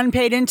singing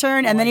Unpaid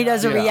Intern, and then he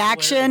does a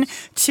reaction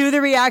to the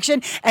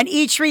reaction, and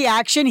each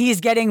reaction he's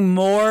getting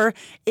more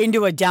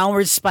into a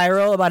downward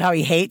spiral about how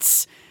he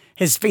hates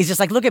his face. Just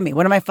like, look at me.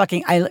 What am I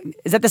fucking?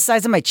 Is that the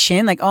size of my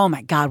chin? Like, oh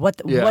my god,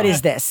 what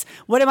is this?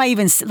 What am I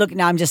even? Look,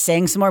 now I'm just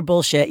saying some more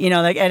bullshit.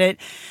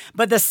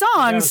 But the songs,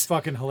 that was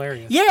fucking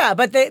hilarious. Yeah,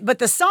 but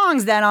the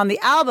songs then on the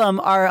album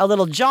are a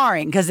little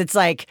jarring because it's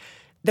like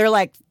they're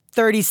like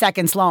 30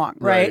 seconds long,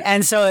 right?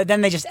 And so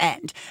then they just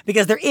end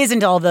because there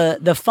isn't all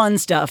the fun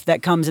stuff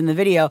that comes in the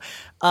video.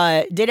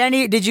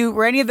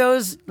 Were any of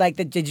those like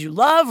that? Did you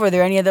love? Were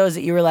there any of those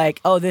that you were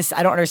like, oh, this,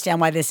 I don't understand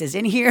why this is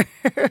in here?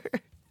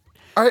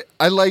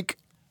 I like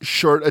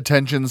short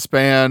attention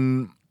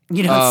span,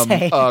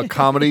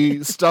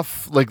 comedy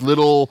stuff, like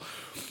little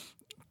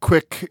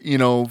quick,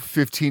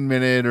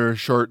 15-minute or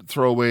short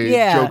throwaway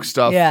joke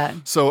stuff. Yeah.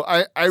 So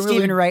I really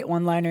Stephen Wright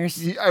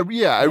one-liners. I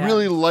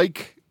really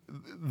like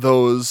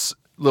those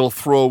little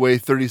throwaway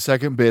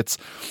 30-second bits.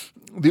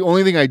 The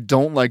only thing I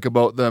don't like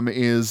about them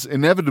is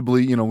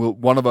inevitably,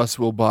 one of us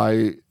will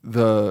buy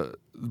the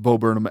Bo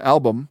Burnham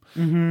album,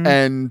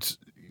 and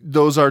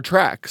those are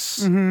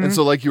tracks. And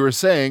so like you were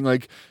saying,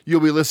 like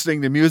you'll be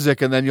listening to music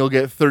and then you'll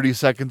get 30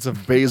 seconds of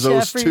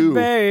Bezos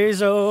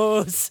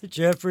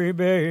Jeffrey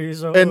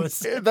Bezos. And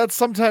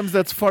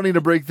that's funny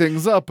to break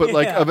things up, but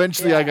like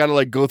eventually I got to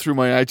like go through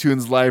my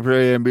iTunes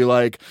library and be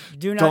like,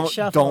 don't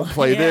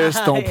play this,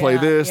 don't play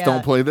this,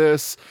 don't play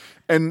this.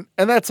 And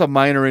that's a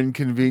minor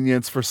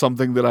inconvenience for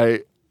something that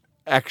I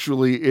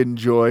actually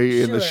enjoy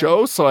in the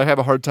show, so I have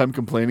a hard time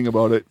complaining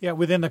about it. Yeah,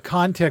 within the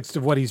context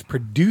of what he's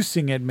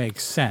producing, it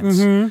makes sense.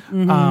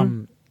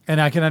 And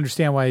I can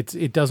understand why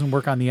it doesn't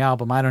work on the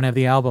album. I don't have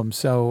the album,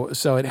 so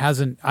it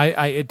hasn't.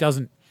 It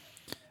doesn't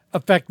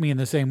affect me in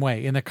the same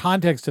way. In the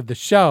context of the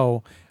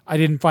show, I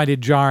didn't find it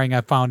jarring. I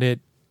found it.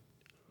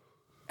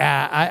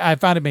 I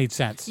found it made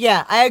sense.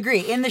 Yeah, I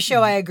agree. In the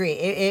show, I agree.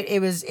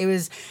 It was.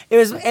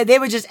 They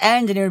would just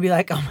end, and it would be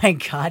like, oh my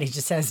god, he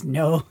just says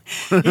no.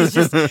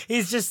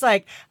 He's just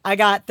like, I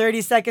got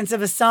 30 seconds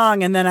of a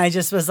song, and then I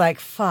just was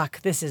like,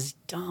 fuck, this is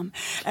dumb,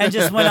 and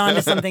just went on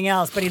to something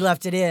else. But he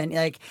left it in.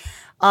 Like,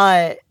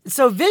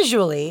 so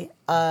visually,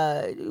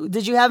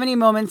 did you have any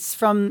moments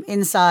from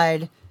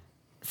inside?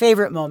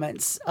 Favorite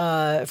moments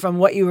from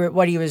what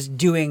he was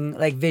doing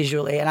like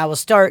visually, and I will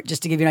start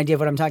just to give you an idea of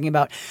what I'm talking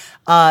about.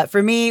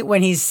 For me,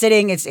 when he's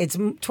sitting, it's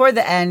toward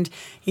the end.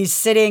 He's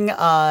sitting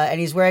and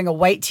he's wearing a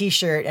white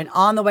T-shirt, and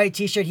on the white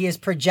T-shirt he is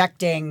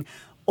projecting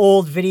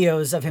old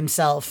videos of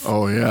himself.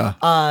 Oh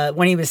yeah,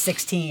 when he was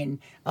 16,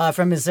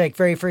 from his like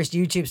very first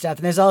YouTube stuff,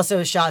 and there's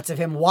also shots of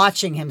him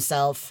watching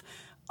himself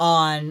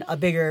on a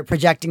bigger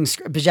projecting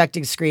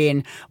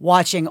screen,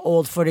 watching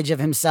old footage of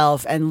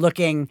himself and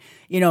looking,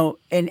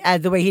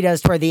 and the way he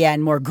does toward the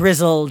end, more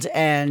grizzled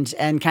and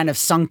kind of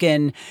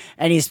sunken.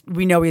 And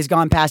we know he's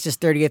gone past his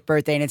 30th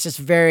birthday, and it's just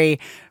very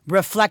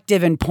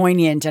reflective and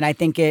poignant. And I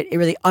think it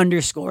really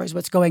underscores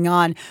what's going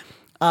on.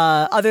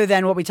 Other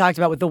than what we talked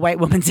about with the white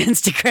woman's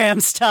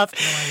Instagram stuff,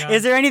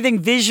 is there anything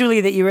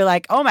visually that you were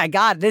like, oh my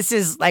God, this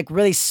is like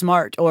really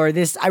smart, or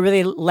this, I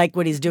really like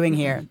what he's doing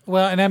here?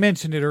 Well, and I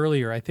mentioned it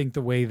earlier. I think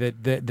the way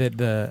that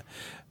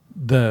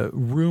the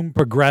room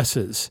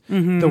progresses,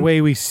 the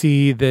way we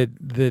see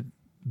that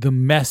the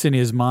mess in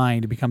his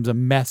mind becomes a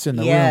mess in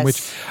the room,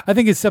 which I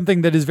think is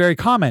something that is very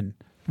common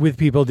with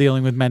people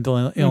dealing with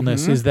mental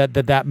illness is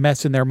that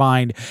mess in their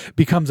mind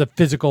becomes a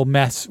physical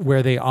mess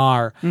where they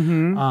are.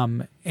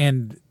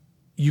 And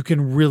you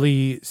can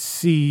really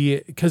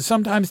see, because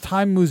sometimes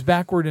time moves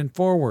backward and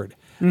forward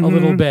a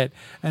little bit.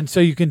 And so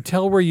you can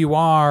tell where you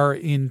are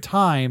in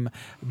time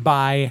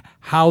by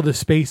how the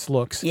space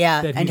looks.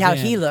 Yeah, that and how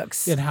he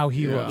looks. And how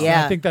he looks. Yeah.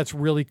 And I think that's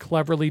really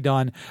cleverly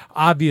done,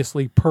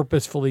 obviously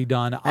purposefully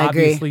done,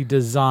 obviously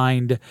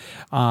designed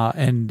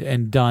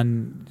and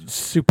done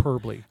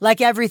superbly.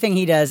 Like everything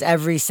he does,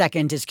 every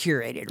second is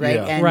curated, right?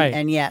 Yeah. And, Right.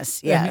 And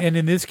yes, yeah. And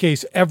in this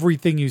case,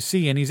 everything you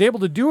see, and he's able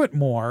to do it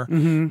more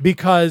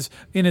because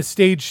in a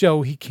stage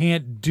show, he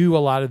can't do a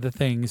lot of the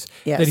things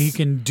that he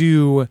can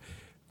do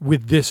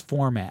with this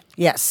format.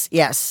 Yes,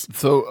 yes.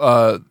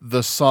 So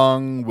the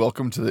song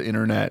 "Welcome to the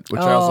Internet,"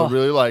 which I also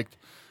really liked.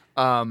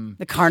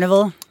 The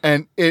carnival.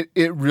 And it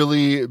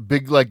really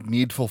big like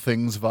Needful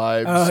Things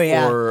vibes. Oh,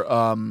 yeah.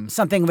 Or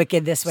Something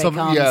Wicked This Way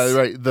Comes. yeah,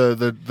 right.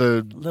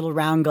 The little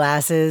round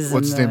glasses.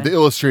 what's his name? The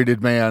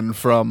Illustrated Man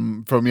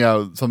from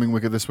Something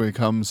Wicked This Way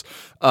Comes.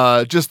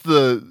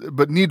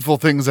 But Needful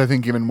Things, I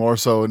think even more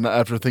so. And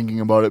after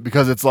thinking about it,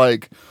 because it's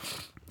like,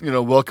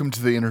 welcome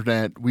to the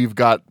internet. We've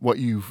got what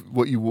you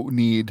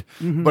need,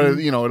 but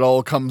it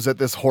all comes at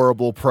this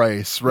horrible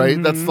price,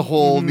 right? That's the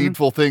whole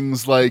Needful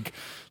Things, like,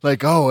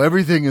 oh,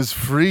 everything is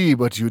free,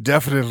 but you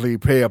definitely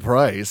pay a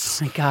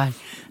price. Oh my God,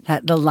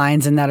 the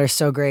lines in that are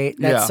so great.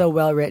 That's so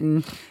well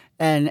written.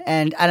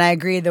 And I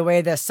agree, the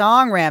way the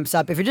song ramps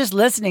up, if you're just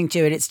listening to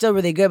it, it's still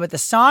really good, but the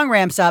song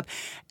ramps up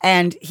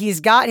and he's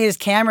got his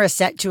camera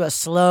set to a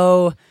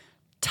slow,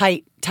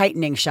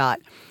 tightening shot.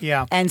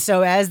 Yeah. And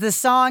so as the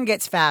song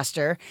gets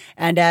faster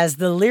and as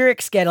the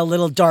lyrics get a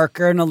little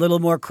darker and a little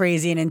more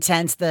crazy and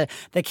intense, the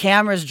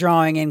camera's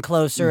drawing in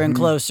closer and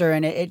closer,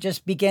 and it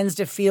just begins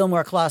to feel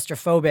more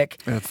claustrophobic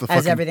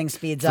as everything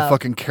speeds up. The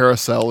fucking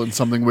carousel and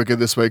Something Wicked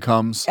This Way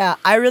Comes. Yeah,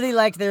 I really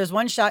liked. There's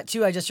one shot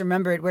too. I just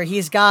remembered where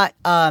he's got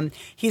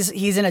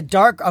he's in a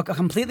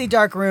completely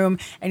dark room,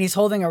 and he's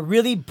holding a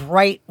really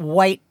bright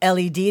white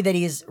LED that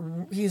he's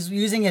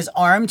using his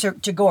arm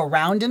to go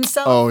around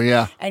himself. Oh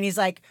yeah, and he's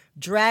like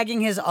dragging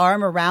his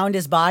arm around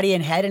his body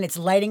and head, and it's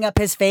lighting up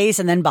his face,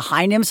 and then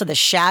behind him, so the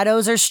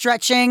shadows are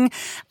stretching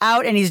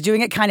out, and he's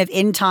doing it kind of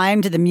in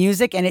time to the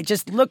music, and it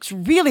just looks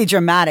really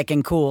dramatic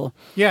and cool.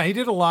 Yeah, he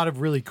did a lot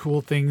of really cool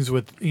things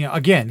with,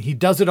 again, he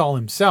does it all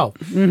himself.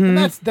 And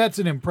that's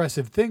an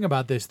impressive thing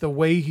about this, the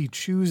way he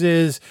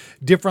chooses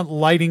different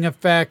lighting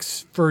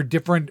effects for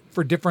different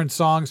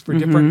songs, for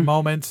different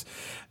moments.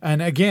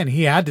 And again,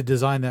 he had to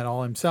design that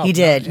all himself. He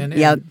did.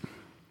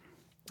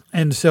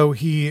 And so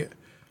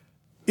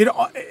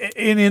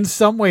in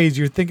some ways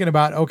you're thinking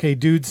about, okay,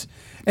 dudes,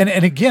 and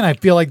again, I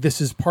feel like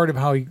this is part of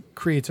how he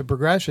creates a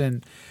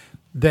progression,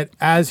 that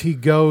as he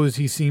goes,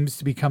 he seems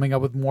to be coming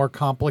up with more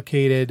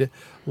complicated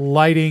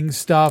lighting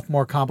stuff,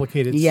 more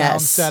complicated sound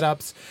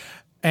setups.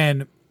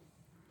 And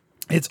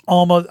it's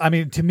almost,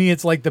 to me,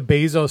 it's like the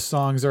Bezos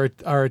songs are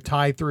a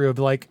tie through of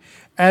like,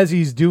 as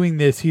he's doing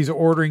this, he's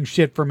ordering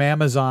shit from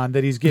Amazon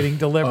that he's getting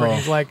delivered.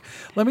 He's like,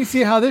 let me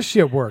see how this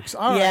shit works.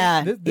 All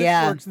right,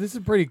 this works. This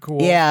is pretty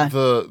cool. Yeah.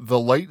 The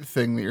light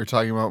thing that you're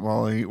talking about,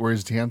 Molly, where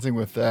he's dancing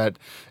with that,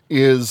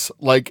 is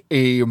like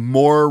a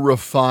more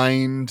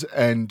refined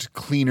and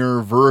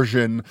cleaner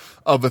version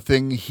of a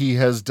thing he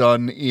has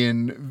done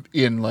in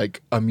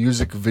like a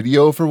music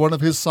video for one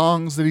of his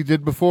songs that he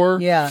did before.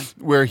 Yeah.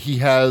 Where he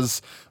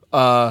has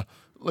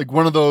like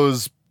one of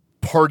those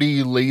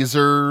party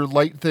laser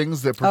light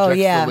things that projects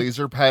the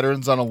laser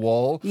patterns on a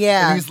wall.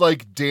 Yeah. And he's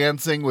like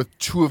dancing with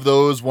two of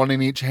those, one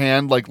in each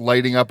hand, like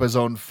lighting up his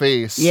own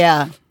face.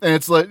 Yeah. And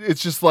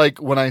it's just like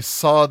when I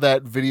saw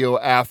that video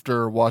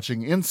after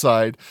watching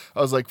Inside, I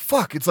was like,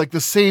 fuck, it's like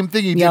the same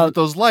thing he did with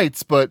those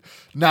lights, but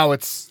now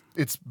it's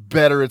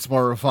better, it's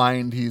more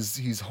refined.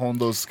 He's honed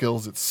those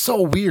skills. It's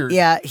so weird.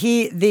 Yeah,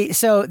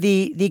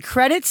 the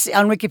credits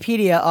on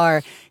Wikipedia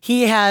are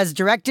he has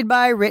directed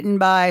by, written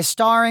by,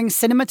 starring,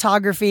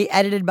 cinematography,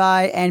 edited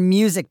by, and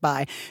music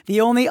by. The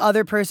only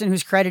other person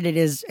who's credited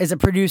is a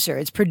producer.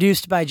 It's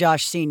produced by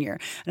Josh Sr.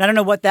 And I don't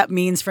know what that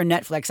means for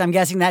Netflix. I'm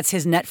guessing that's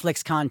his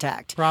Netflix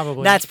contact.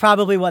 Probably. That's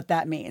probably what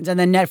that means. And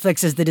then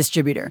Netflix is the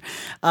distributor.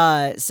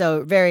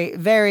 So very,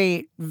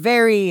 very,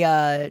 very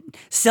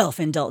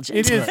self-indulgent.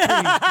 It is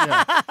pretty,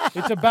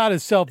 it's about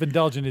as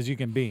self-indulgent as you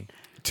can be.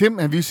 Tim,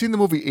 have you seen the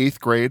movie 8th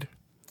Grade?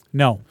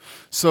 No.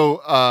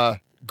 So,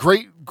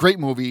 great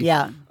movie.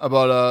 Yeah.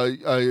 About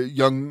a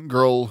young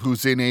girl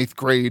who's in 8th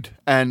grade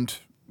and,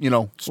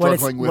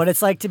 struggling with what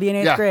it's like to be in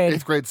 8th grade.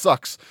 8th grade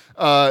sucks.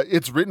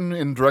 It's written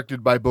and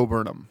directed by Bo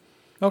Burnham.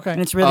 Okay.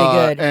 And it's really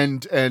good.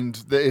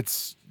 And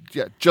it's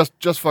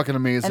just fucking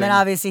amazing. And then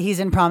obviously he's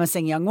in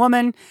Promising Young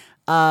Woman.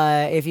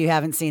 If you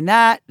haven't seen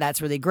that,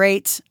 that's really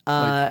great.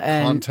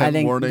 And I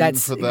think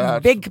that's for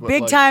that,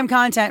 big time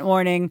content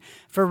warning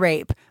for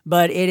rape.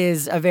 but it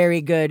is a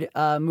very good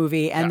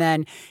movie. And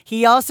then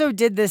he also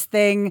did this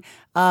thing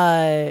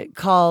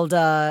called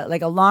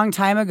like a long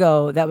time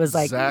ago that was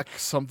like Zach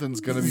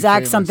Something's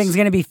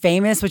Gonna Be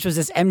Famous, which was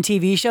this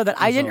MTV show that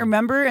I didn't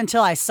remember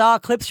until I saw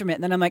clips from it.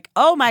 And then I'm like,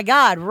 oh my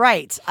God,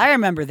 right. I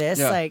remember this.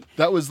 Yeah. Like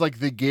that was like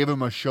they gave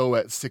him a show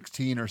at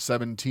 16 or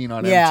 17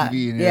 on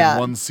MTV and he had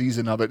one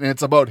season of it. And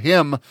it's about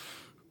him,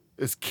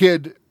 this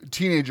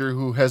teenager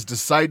who has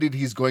decided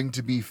he's going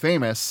to be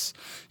famous.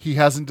 He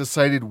hasn't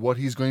decided what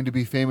he's going to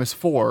be famous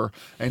for.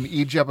 And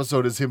each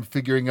episode is him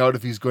figuring out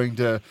if he's going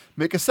to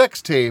make a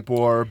sex tape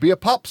or be a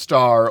pop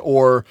star.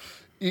 Or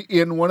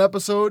in one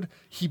episode,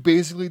 he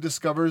basically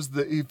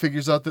he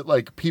figures out that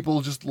like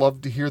people just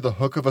love to hear the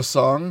hook of a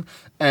song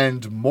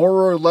and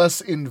more or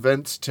less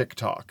invents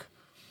TikTok.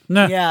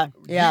 Yeah.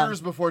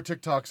 Years before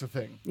TikTok's a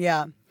thing.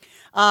 Yeah.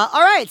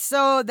 All right,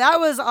 so that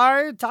was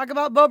our talk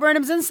about Bo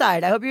Burnham's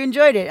Inside. I hope you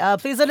enjoyed it.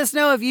 Please let us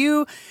know if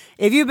you've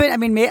been. I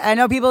mean, I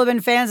know people have been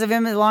fans of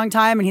him a long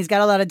time, and he's got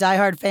a lot of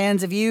diehard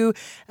fans. If you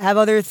have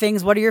other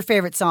things, what are your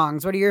favorite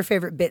songs? What are your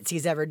favorite bits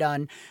he's ever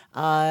done?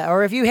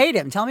 Or if you hate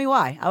him, tell me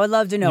why. I would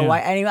love to know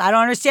why. I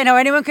don't understand how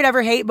anyone could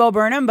ever hate Bo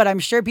Burnham, but I'm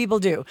sure people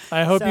do.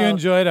 I hope you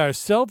enjoyed our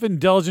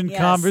self-indulgent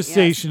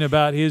conversation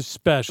about his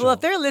special. Well,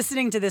 if they're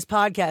listening to this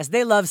podcast,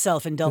 they love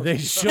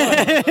self-indulgence. They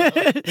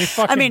should. They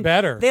fucking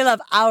better. They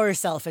love our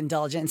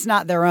self-indulgence,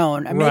 not their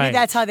own. Maybe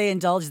that's how they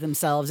indulge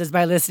themselves, is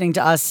by listening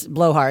to us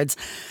blowhards.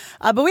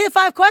 But we have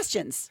 5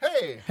 questions.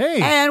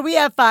 Hey. And we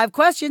have 5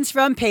 questions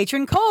from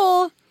patron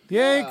Cole.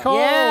 Yay, Cole.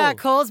 Yeah,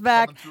 Cole's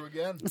back.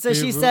 So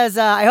she says,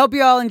 I hope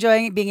you're all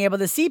enjoying being able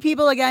to see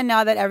people again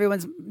now that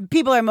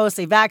people are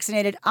mostly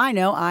vaccinated. I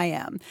know I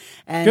am.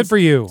 And good for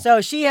you. So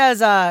she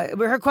has,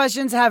 her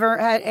questions had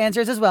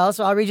answers as well.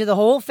 So I'll read you the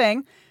whole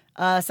thing.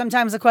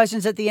 Sometimes the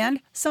question's at the end.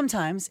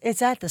 Sometimes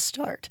it's at the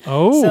start.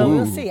 Oh. So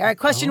we'll see. All right,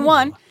 question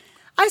 1.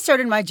 I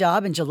started my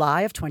job in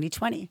July of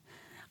 2020.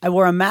 I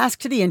wore a mask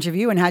to the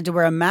interview and had to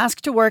wear a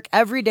mask to work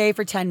every day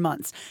for 10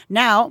 months.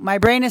 Now, my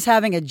brain is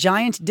having a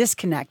giant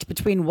disconnect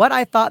between what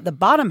I thought the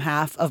bottom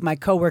half of my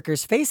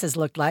coworkers' faces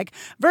looked like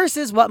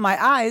versus what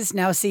my eyes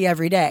now see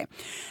every day.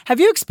 Have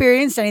you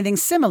experienced anything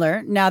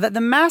similar now that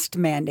the mask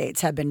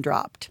mandates have been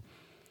dropped?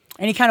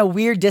 Any kind of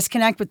weird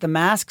disconnect with the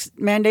mask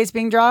mandates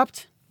being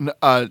dropped?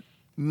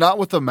 Not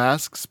with the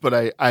masks,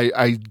 but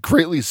I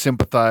greatly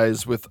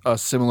sympathize with a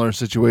similar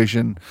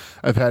situation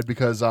I've had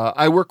because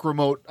I work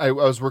remote. I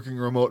was working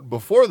remote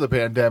before the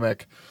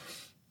pandemic.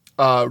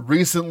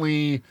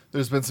 Recently,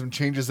 there's been some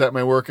changes at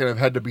my work, and I've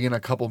had to be in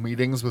a couple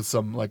meetings with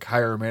some like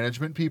higher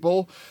management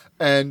people.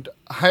 And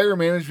higher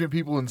management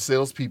people and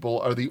salespeople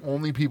are the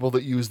only people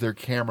that use their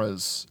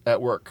cameras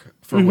at work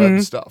for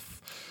web stuff.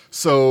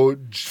 So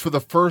for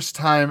the first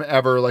time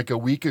ever, like a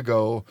week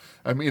ago,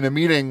 I'm in a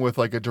meeting with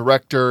like a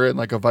director and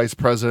like a vice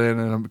president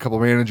and a couple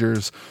of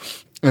managers,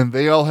 and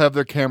they all have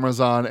their cameras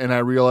on, and I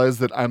realized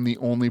that I'm the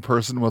only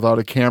person without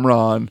a camera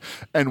on.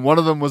 And one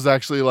of them was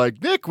actually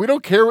like, Nick, we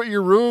don't care what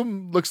your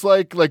room looks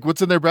like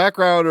what's in their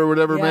background or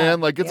whatever, man.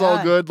 Like, it's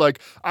all good.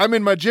 Like, I'm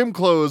in my gym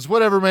clothes,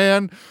 whatever,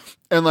 man.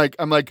 And like,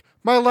 I'm like,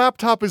 my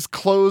laptop is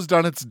closed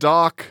on its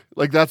dock.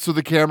 Like, that's where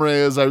the camera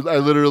is. I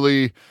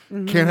literally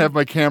can't have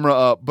my camera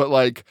up. But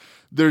like,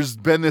 there's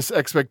been this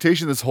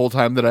expectation this whole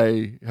time that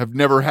I have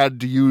never had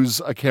to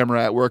use a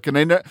camera at work.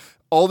 And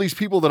all these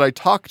people that I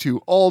talk to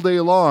all day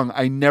long,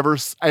 I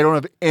don't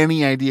have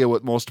any idea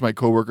what most of my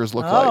coworkers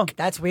look like. Oh,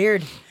 that's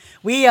weird.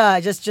 We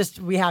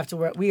we have to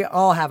work. We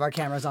all have our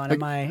cameras on in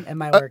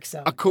my work.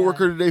 So a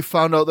coworker today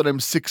found out that I'm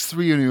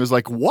 6'3", and he was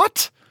like,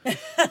 "What?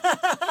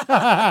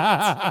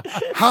 How?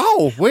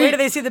 Wait, where do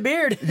they see the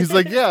beard?" He's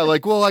like, "Yeah,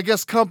 like, well, I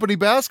guess company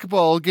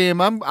basketball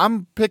game.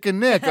 I'm picking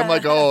Nick." I'm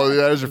like, "Oh,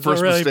 yeah, that was your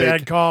first really mistake.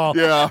 Bad call.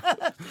 Yeah,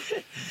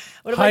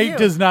 what about height you?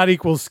 does not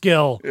equal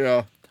skill.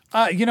 Yeah,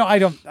 I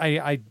don't.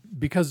 I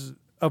because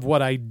of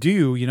what I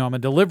do. I'm a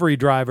delivery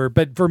driver,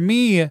 but for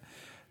me,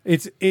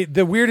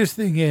 the weirdest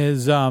thing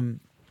is,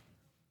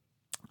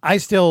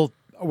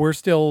 we're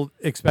still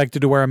expected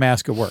to wear a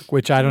mask at work,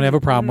 which I don't have a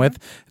problem with.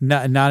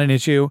 Not an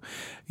issue,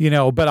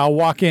 but I'll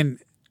walk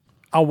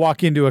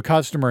into a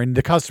customer and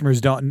the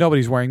customers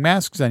nobody's wearing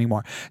masks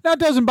anymore. Now, it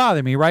doesn't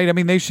bother me, right? I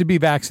mean, they should be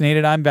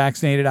vaccinated. I'm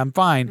vaccinated. I'm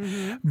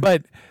fine.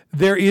 But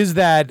there is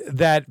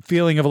that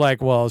feeling of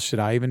like, well, should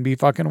I even be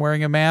fucking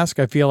wearing a mask?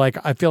 I feel like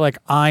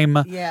I'm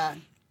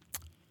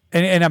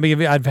And I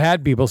mean, I've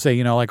had people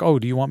say, like, oh,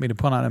 do you want me to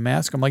put on a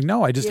mask? I'm like,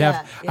 no, I just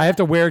I have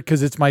to wear it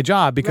because it's my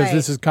job, because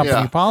this is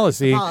company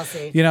policy.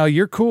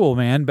 You're cool,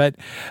 man. But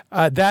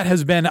that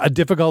has been a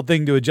difficult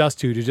thing to adjust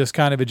to just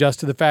kind of adjust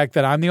to the fact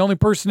that I'm the only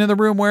person in the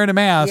room wearing a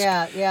mask.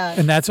 Yeah.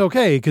 And that's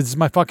okay because it's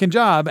my fucking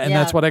job and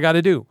that's what I got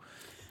to do.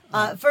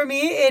 For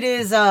me, it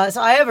is.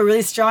 So I have a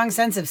really strong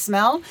sense of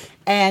smell,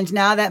 and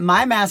now that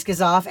my mask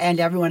is off and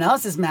everyone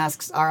else's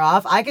masks are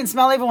off, I can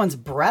smell everyone's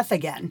breath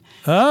again.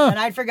 And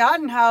I'd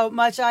forgotten how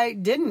much I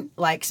didn't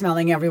like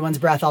smelling everyone's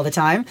breath all the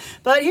time.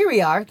 But here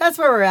we are. That's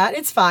where we're at.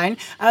 It's fine.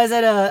 I was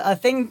at a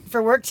thing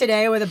for work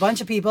today with a bunch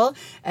of people,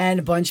 and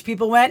a bunch of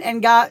people went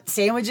and got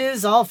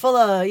sandwiches all full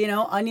of,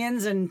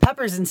 onions and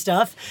peppers and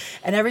stuff.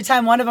 And every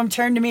time one of them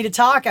turned to me to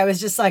talk, I was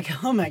just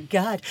like, oh my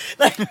God.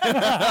 Like,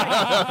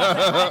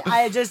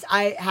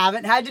 I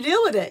haven't had to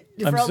deal with it.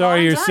 I'm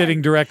sorry you're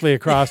sitting directly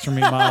across from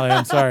me, Molly.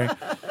 I'm sorry.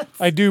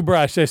 I do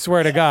brush, I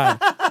swear to God.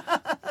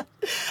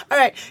 All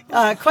right.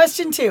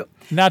 Question 2.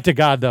 Not to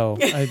God, though.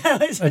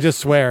 I just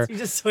swear. You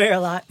just swear a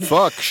lot.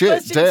 Fuck, shit,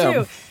 Question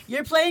damn. 2.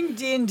 You're playing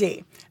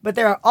D&D, but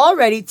there are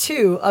already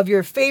 2 of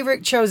your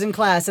favorite chosen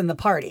class in the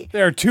party.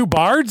 There are 2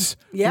 bards?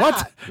 Yeah.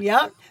 What?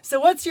 Yeah. So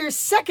what's your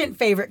second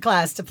favorite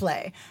class to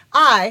play?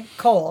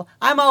 Cole,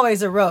 I'm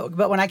always a rogue,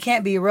 but when I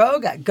can't be a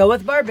rogue, I go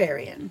with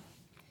barbarian.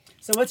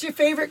 So what's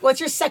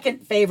your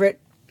second favorite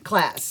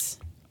class?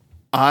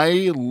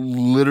 I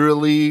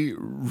literally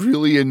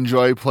really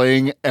enjoy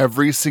playing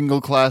every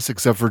single class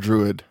except for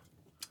Druid.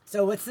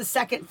 So what's the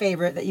second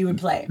favorite that you would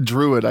play?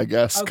 Druid, I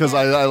guess, because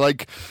Okay. I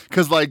like,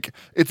 because like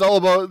it's all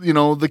about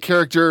the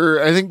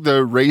character. I think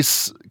the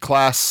race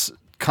class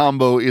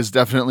combo is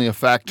definitely a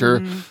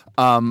factor,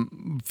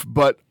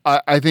 but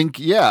I think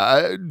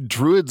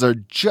Druids are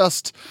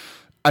just.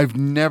 I've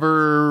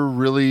never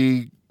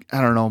really. I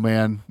don't know,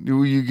 man.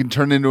 You can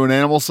turn into an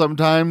animal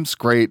sometimes.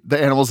 Great.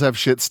 The animals have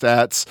shit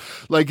stats.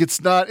 Like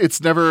it's never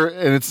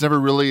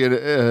really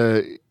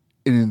a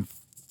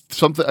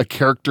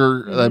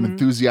character that I'm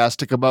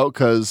enthusiastic about,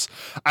 because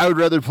I would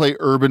rather play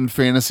urban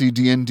fantasy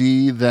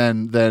D&D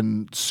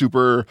than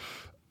super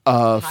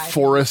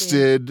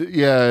forested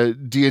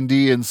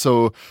D&D, and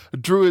so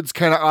Druid's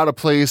kind of out of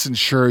place. And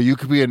sure, you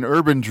could be an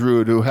urban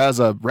druid who has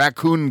a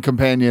raccoon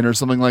companion or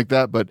something like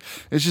that, but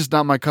it's just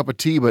not my cup of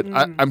tea. But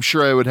I'm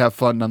sure I would have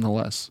fun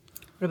nonetheless.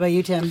 What about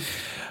you, Tim?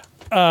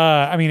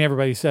 I mean,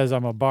 everybody says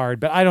I'm a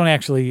bard, but I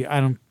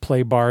don't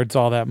play bards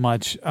all that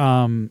much.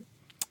 I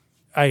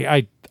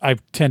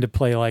tend to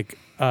play like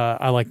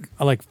I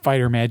like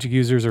fighter magic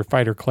users or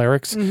fighter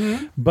clerics,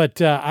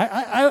 but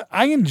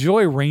I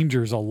enjoy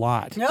rangers a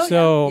lot.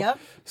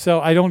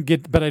 So I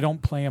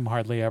don't play them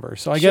hardly ever.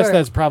 So I guess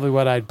that's probably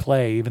what I'd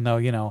play, even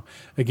though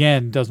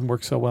again, doesn't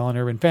work so well in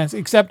urban fantasy.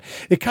 Except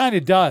it kind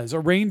of does. A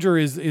ranger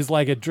is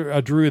like a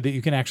druid that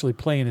you can actually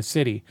play in a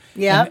city,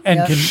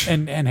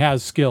 and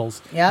has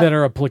skills that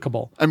are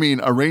applicable. I mean,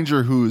 a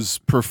ranger whose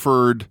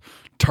preferred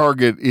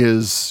target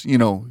is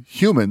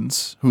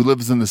humans who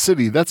lives in the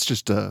city, that's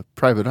just a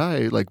private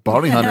eye, like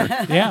bounty hunter.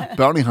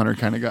 Bounty hunter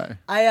kind of guy.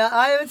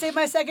 I would say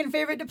my second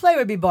favorite to play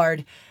would be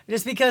bard,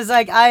 just because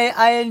like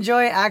I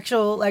enjoy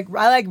actual I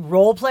like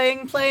role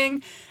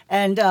playing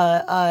and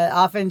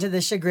often to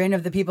the chagrin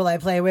of the people I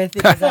play with,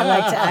 because I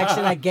like to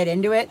actually get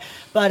into it.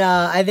 But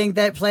I think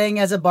that playing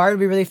as a bard would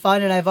be really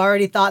fun, and I've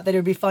already thought that it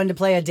would be fun to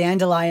play a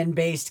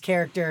dandelion-based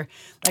character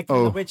like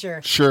from The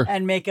Witcher,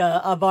 and make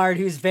a bard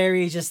who's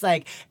very just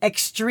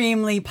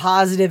extremely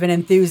positive and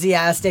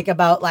enthusiastic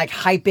about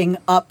hyping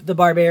up the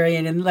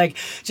barbarian, and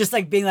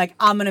being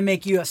I'm gonna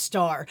make you a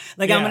star,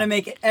 I'm gonna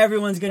make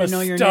everyone's gonna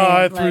know your name.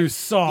 Star through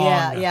song.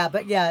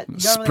 But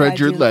spread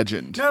your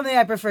legend. Normally,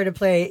 I prefer to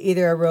play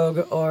either a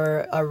rogue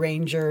or a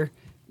ranger.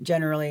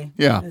 Generally,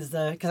 because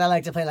I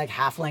like to play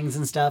halflings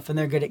and stuff, and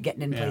they're good at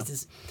getting in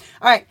places.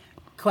 All right,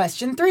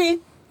 question 3.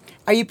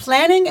 Are you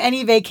planning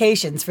any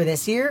vacations for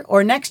this year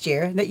or next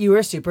year that you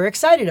are super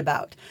excited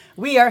about?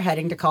 We are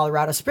heading to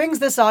Colorado Springs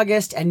this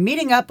August and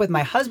meeting up with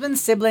my husband's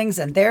siblings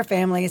and their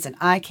families, and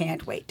I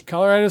can't wait.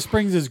 Colorado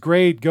Springs is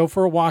great. Go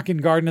for a walk in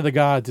Garden of the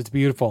Gods. It's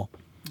beautiful.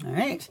 All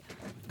right.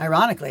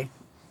 Ironically,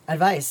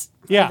 advice.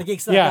 The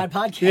Geeks Love God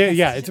podcast.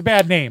 Yeah, it's a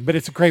bad name, but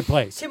it's a great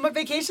place. Tim, what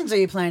vacations are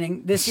you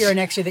planning this year or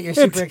next year that you're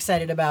super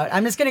excited about?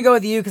 I'm just going to go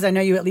with you because I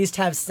know you at least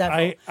have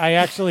several. I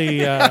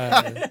actually,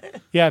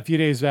 a few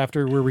days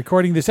after we're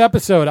recording this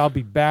episode, I'll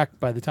be back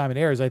by the time it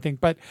airs, I think.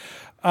 But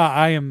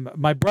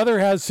my brother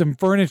has some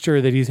furniture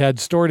that he's had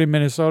stored in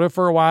Minnesota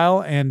for a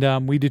while,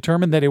 and we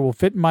determined that it will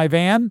fit in my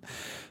van.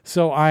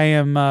 So I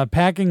am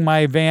packing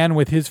my van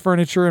with his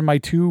furniture and my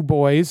 2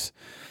 boys.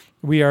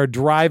 We are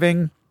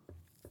driving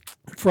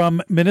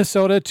from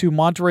Minnesota to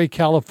Monterey,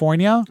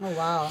 California. Oh,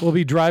 wow. We'll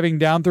be driving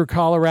down through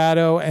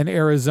Colorado and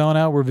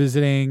Arizona. We're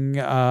visiting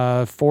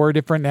 4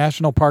 different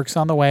national parks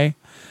on the way,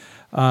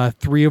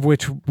 3 of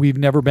which we've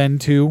never been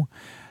to,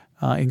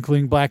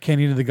 including Black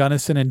Canyon of the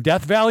Gunnison and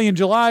Death Valley in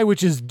July,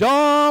 which is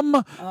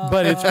dumb,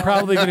 but it's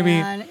probably going to be...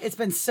 It's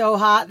been so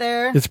hot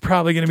there. It's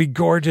probably going to be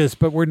gorgeous,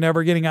 but we're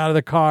never getting out of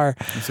the car.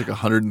 It's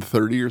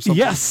 130 or something.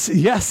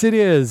 Yes, it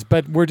is,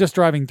 but we're just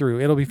driving through.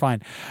 It'll be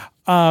fine.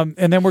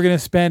 And then we're going to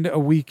spend a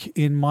week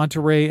in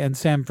Monterey and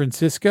San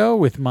Francisco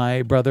with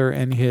my brother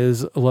and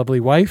his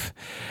lovely wife.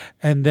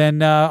 And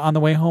then on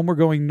the way home, we're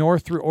going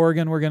north through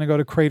Oregon. We're going to go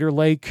to Crater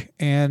Lake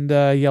and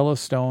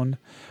Yellowstone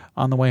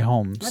on the way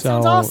home. That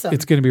sounds awesome.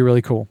 It's going to be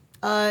really cool.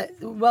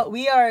 Well,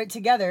 we are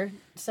together.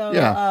 So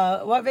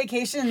what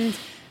vacations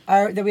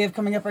that we have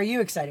coming up are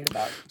you excited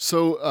about?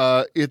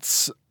 So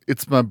it's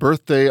my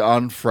birthday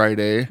on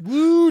Friday.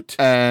 Woot!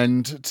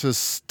 And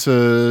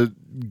to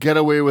get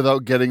away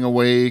without getting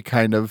away,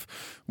 kind of,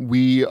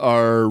 we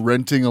are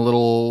renting a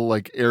little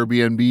like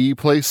Airbnb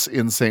place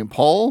in St.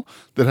 Paul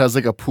that has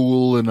like a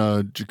pool and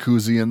a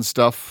jacuzzi and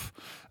stuff.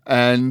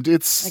 And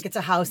it's like it's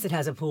a house that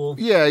has a pool.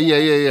 Yeah.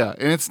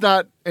 And it's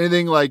not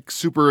anything like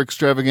super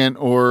extravagant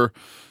or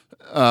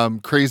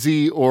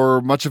crazy or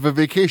much of a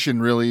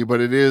vacation really, but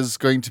it is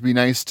going to be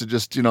nice to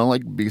just,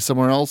 like be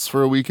somewhere else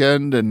for a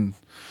weekend and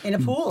in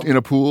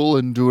a pool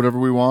and do whatever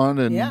we want.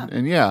 And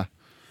yeah.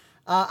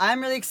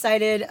 I'm really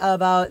excited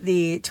about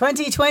the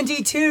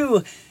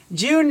 2022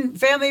 June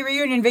family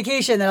reunion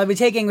vacation that I'll be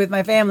taking with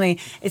my family.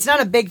 It's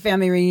not a big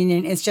family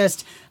reunion. It's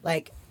just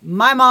like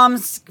my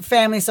mom's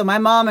family, so my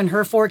mom and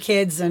her 4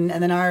 kids, and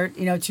then our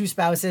 2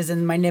 spouses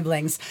and my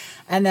nibblings,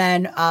 and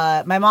then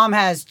my mom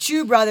has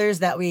 2 brothers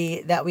that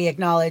we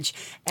acknowledge,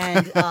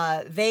 and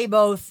they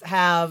both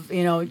have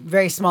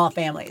very small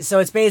families. So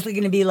it's basically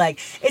going to be like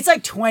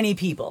 20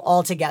 people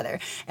all together,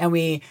 and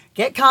we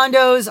get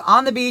condos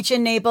on the beach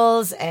in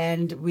Naples,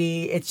 and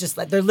it's just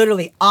like they're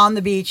literally on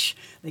the beach.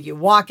 Like you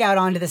walk out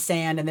onto the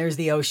sand and there's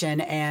the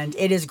ocean, and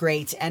it is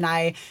great. And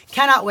I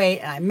cannot wait,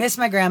 and I miss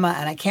my grandma,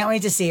 and I can't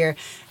wait to see her.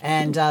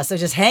 And so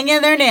just hang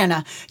in there,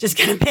 Nana. Just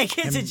gonna make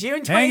it to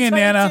June 2022. Hang in,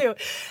 Nana.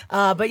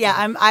 But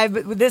yeah,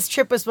 this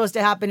trip was supposed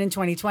to happen in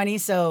 2020,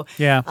 so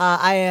yeah.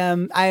 I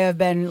have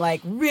been like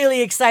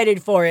really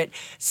excited for it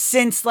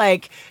since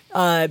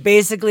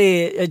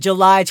basically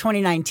July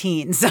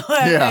 2019. So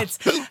I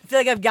feel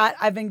like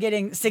I've been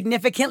getting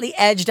significantly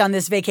edged on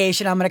this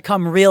vacation. I'm gonna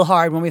come real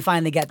hard when we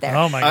finally get there.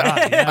 Oh my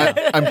god.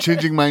 I'm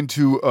changing mine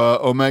to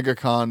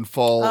OmegaCon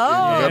fall in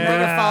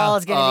November. Fall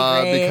is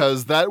gonna be great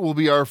because that will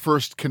be our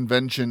first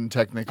convention.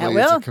 Technically,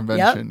 it's a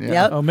convention.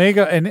 Yep.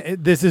 Omega, and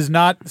this is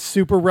not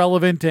super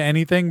relevant to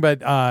anything,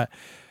 but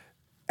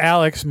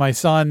Alex, my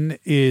son,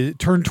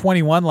 turned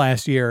 21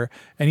 last year,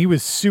 and he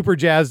was super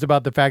jazzed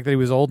about the fact that he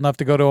was old enough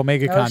to go to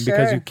OmegaCon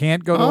because you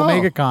can't go to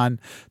OmegaCon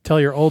till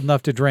you're old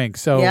enough to drink.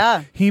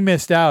 So he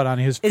missed out on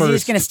his first. Is he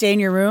just going to stay in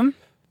your room?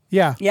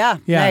 Yeah.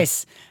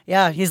 Nice.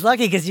 Yeah, he's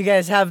lucky because you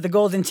guys have the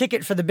golden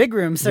ticket for the big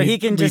room, so he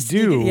can just. We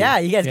do.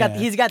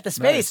 He's got the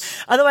space.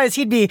 Nice. Otherwise,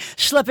 he'd be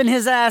schlepping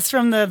his ass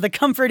from the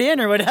Comfort Inn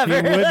or whatever.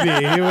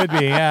 He would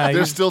be. Yeah.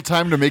 There's still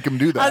time to make him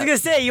do that. I was gonna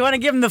say you want to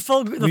give him the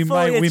full. We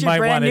might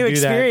brand new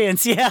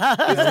experience. That.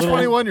 Yeah. He's a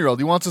 21-year-old.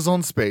 He wants his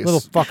own space. Little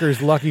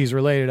fucker's lucky he's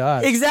related to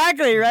us.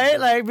 Exactly right.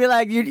 Like be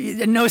like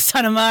no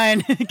son of mine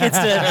gets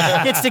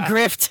to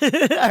grift.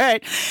 All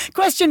right.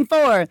 Question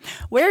 4: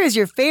 where is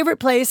your favorite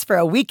place for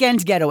a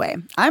weekend getaway?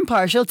 I'm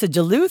partial to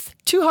Duluth,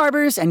 Two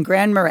Harbors, and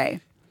Grand Marais.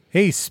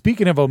 Hey,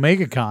 speaking of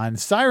OmegaCon,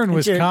 Siren,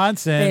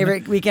 Wisconsin.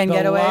 Favorite weekend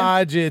getaway?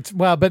 Lodge,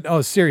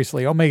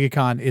 seriously,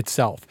 OmegaCon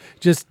itself.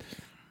 It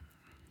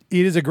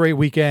is a great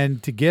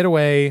weekend to get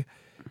away.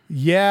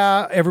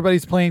 Yeah,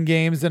 everybody's playing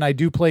games, and I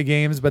do play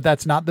games, but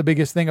that's not the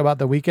biggest thing about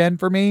the weekend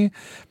for me.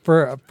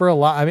 For a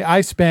lot, I mean,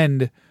 I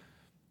spend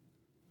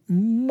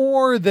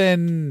more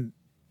than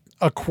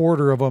a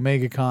quarter of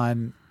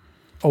OmegaCon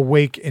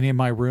awake and in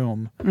my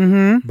room,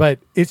 but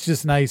it's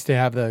just nice to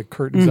have the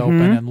curtains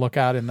open and look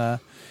out in the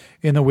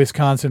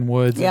Wisconsin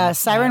woods. Yeah,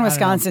 Siren,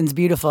 Wisconsin's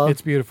beautiful.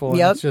 It's beautiful.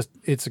 Yep. And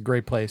it's a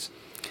great place.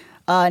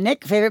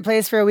 Nick, favorite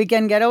place for a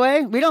weekend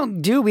getaway? We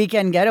don't do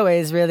weekend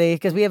getaways really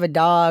because we have a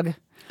dog.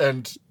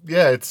 And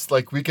yeah, it's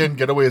like weekend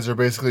getaways are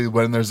basically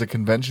when there's a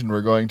convention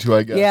we're going to,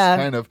 I guess. Yeah.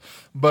 Kind of.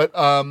 But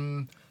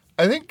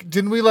I think,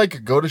 didn't we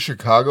go to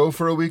Chicago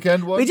for a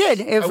weekend once? We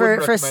did. I would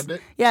recommend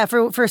it. Yeah,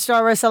 for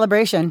Star Wars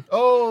Celebration.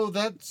 Oh,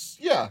 that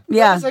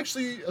was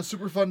actually a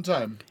super fun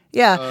time.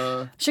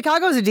 Yeah,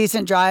 Chicago's a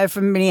decent drive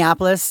from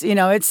Minneapolis.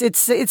 It's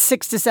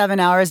 6 to 7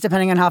 hours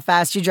depending on how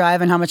fast you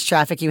drive and how much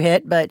traffic you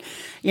hit. But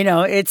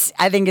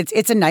I think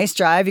it's a nice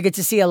drive. You get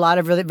to see a lot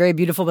of really very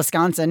beautiful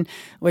Wisconsin,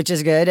 which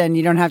is good, and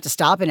you don't have to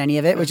stop in any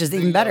of it, which is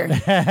even better.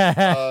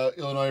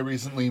 Illinois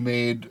recently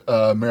made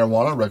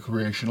marijuana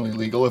recreationally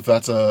legal. If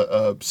that's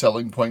a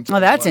selling point.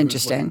 Oh, that's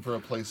interesting. For a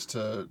place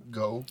to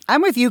go.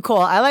 I'm with you, Cole.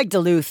 I like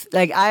Duluth.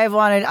 I've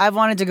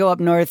wanted to go up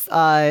north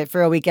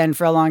for a weekend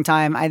for a long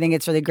time. I think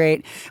it's really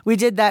great. We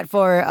did that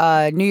for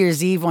New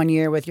Year's Eve one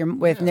year with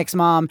Nick's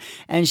mom,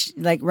 and she,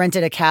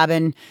 rented a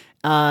cabin.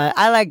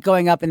 I like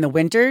going up in the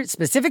winter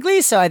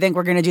specifically, so I think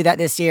we're going to do that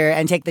this year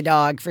and take the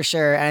dog for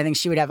sure. And I think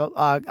she would have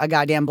a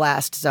goddamn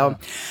blast. So,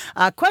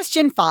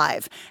 question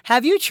 5: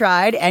 have you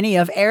tried any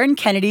of Erin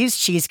Kennedy's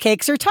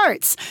cheesecakes or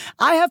tarts?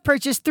 I have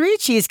purchased 3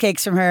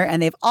 cheesecakes from her,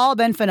 and they've all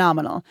been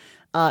phenomenal.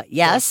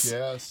 Yes.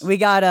 I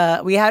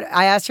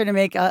asked her to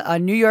make a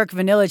New York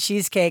vanilla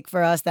cheesecake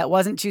for us that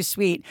wasn't too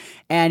sweet,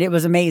 and it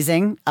was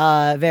amazing.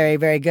 Very,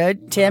 very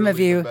good. Tim, have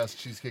you? The best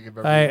cheesecake I've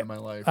ever made in my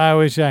life. I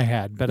wish I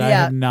had, but I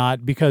have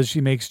not, because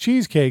she makes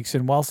cheesecakes,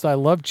 and whilst I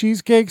love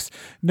cheesecakes,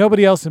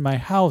 nobody else in my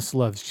house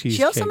loves cheesecakes.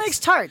 She also makes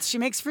tarts. She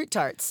makes fruit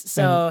tarts.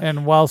 So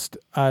and whilst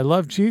I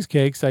love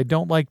cheesecakes, I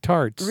don't like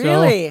tarts.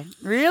 Really?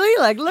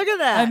 Really? Look at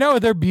that. I know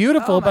they're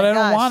beautiful, but I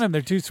don't want them.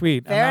 They're too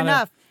sweet. Fair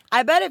enough.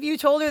 I bet if you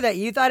told her that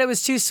you thought it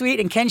was too sweet,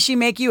 and can she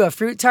make you a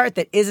fruit tart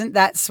that isn't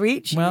that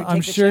sweet? She would take I'm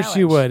the sure she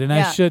challenge. would, and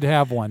I should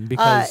have one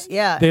because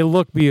yeah. they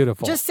look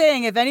beautiful. Just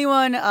saying, if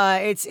anyone,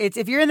 it's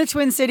if you're in the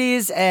Twin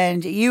Cities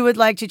and you would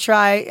like to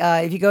try,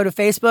 if you go to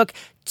Facebook,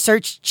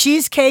 search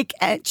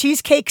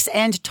Cheesecakes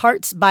and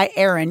Tarts by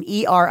Erin,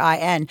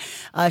 Erin.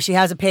 She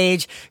has a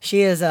page.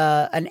 She is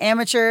an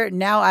amateur,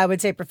 now I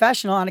would say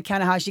professional, on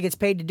account of how she gets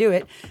paid to do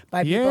it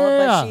by people.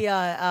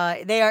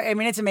 But they are. I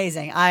mean, it's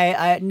amazing.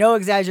 I no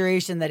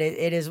exaggeration that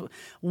it is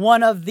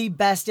one of the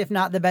best, if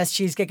not the best,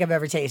 cheesecake I've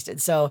ever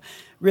tasted. So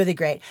really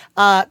great.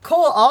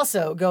 Cole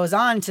also goes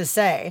on to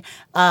say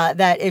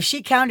that if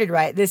she counted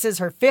right, this is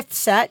her 5th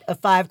set of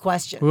 5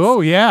 questions.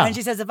 Oh, yeah. And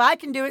she says, if I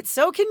can do it,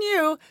 so can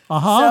you.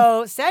 Uh-huh.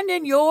 So send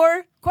in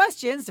your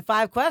questions to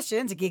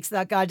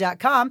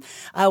 5questions@geekswithoutgod.com.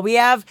 We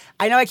have,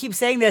 I know I keep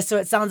saying this, so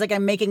it sounds like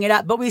I'm making it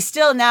up, but we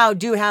still now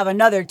do have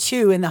another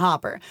 2 in the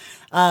hopper.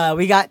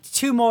 We got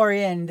 2 more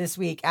in this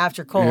week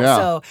after Cole. Yeah.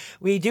 So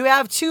we do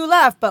have 2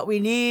 left, but we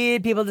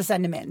need people to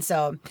send them in.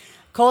 So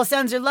Cole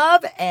sends her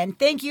love, and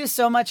thank you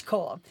so much,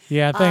 Cole.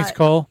 Yeah, thanks,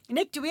 Cole.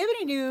 Nick, do we have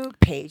any new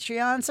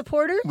Patreon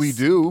supporters? We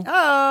do.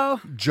 Oh.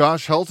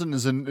 Josh Helton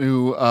is a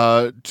new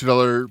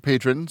 $2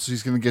 patron, so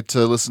he's going to get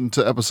to listen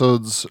to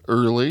episodes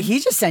early. He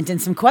just sent in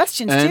some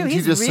questions, too. And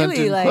He's he just really,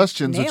 sent in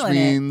questions, which nailing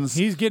means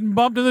He's getting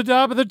bumped to the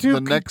top of the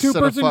the next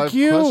set of 5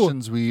 queue.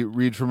 questions we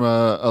read from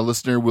a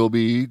listener will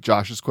be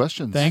Josh's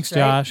questions. Thanks, That's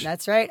right. Josh.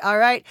 That's right. All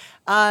right.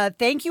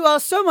 Thank you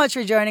all so much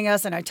for joining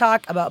us on our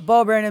talk about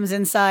Bo Burnham's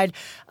Inside.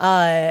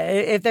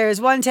 If there's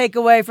one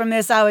takeaway from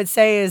this, I would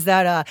say is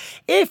that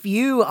if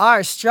you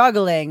are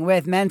struggling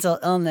with mental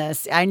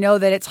illness, I know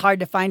that it's hard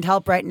to find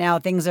help right now.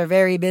 Things are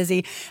very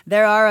busy.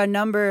 There are a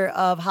number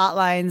of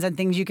hotlines and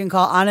things you can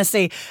call.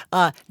 Honestly,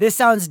 this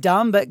sounds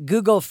dumb, but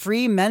Google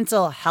free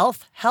mental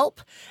health help,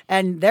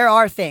 and there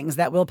are things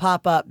that will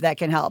pop up that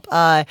can help.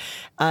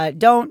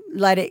 Don't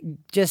let it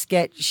just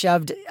get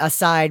shoved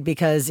aside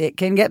because it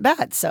can get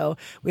bad. So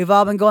we've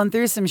all been going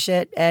through some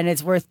shit, and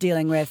it's worth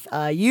dealing with.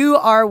 You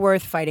are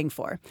worth fighting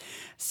for.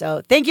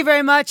 So thank you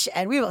very much,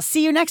 and we will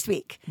see you next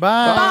week.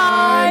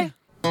 Bye.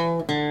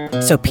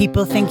 Bye. So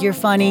people think you're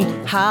funny.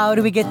 How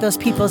do we get those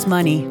people's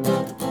money?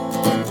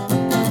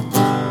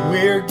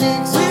 We're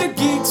geeks, we're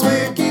geeks,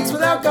 we're geeks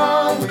without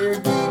God. We're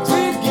geeks,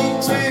 we're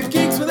geeks, we're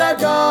geeks without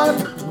God.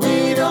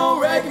 We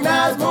don't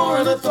recognize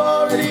moral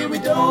authority. We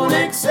don't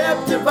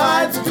accept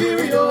divine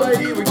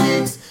superiority. We're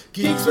geeks,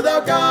 geeks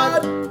without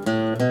God.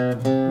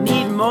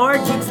 Need more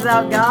Geeks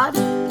Without God?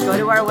 Go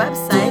to our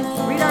website,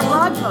 read our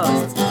blog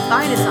posts,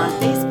 find us on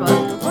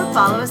Facebook, or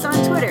follow us on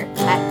Twitter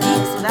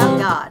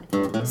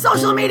 @GeeksWithoutGod.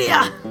 Social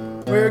media!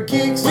 We're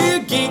geeks, we're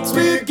geeks,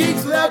 we're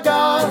geeks without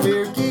God.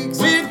 We're geeks,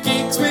 we're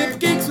geeks, we're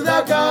geeks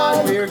without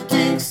God. We're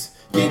geeks,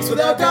 geeks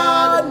without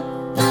God.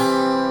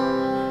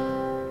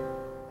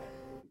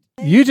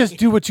 You just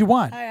do what you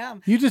want. I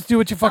am. You just do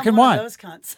what you fucking I'm one want. of those cunts.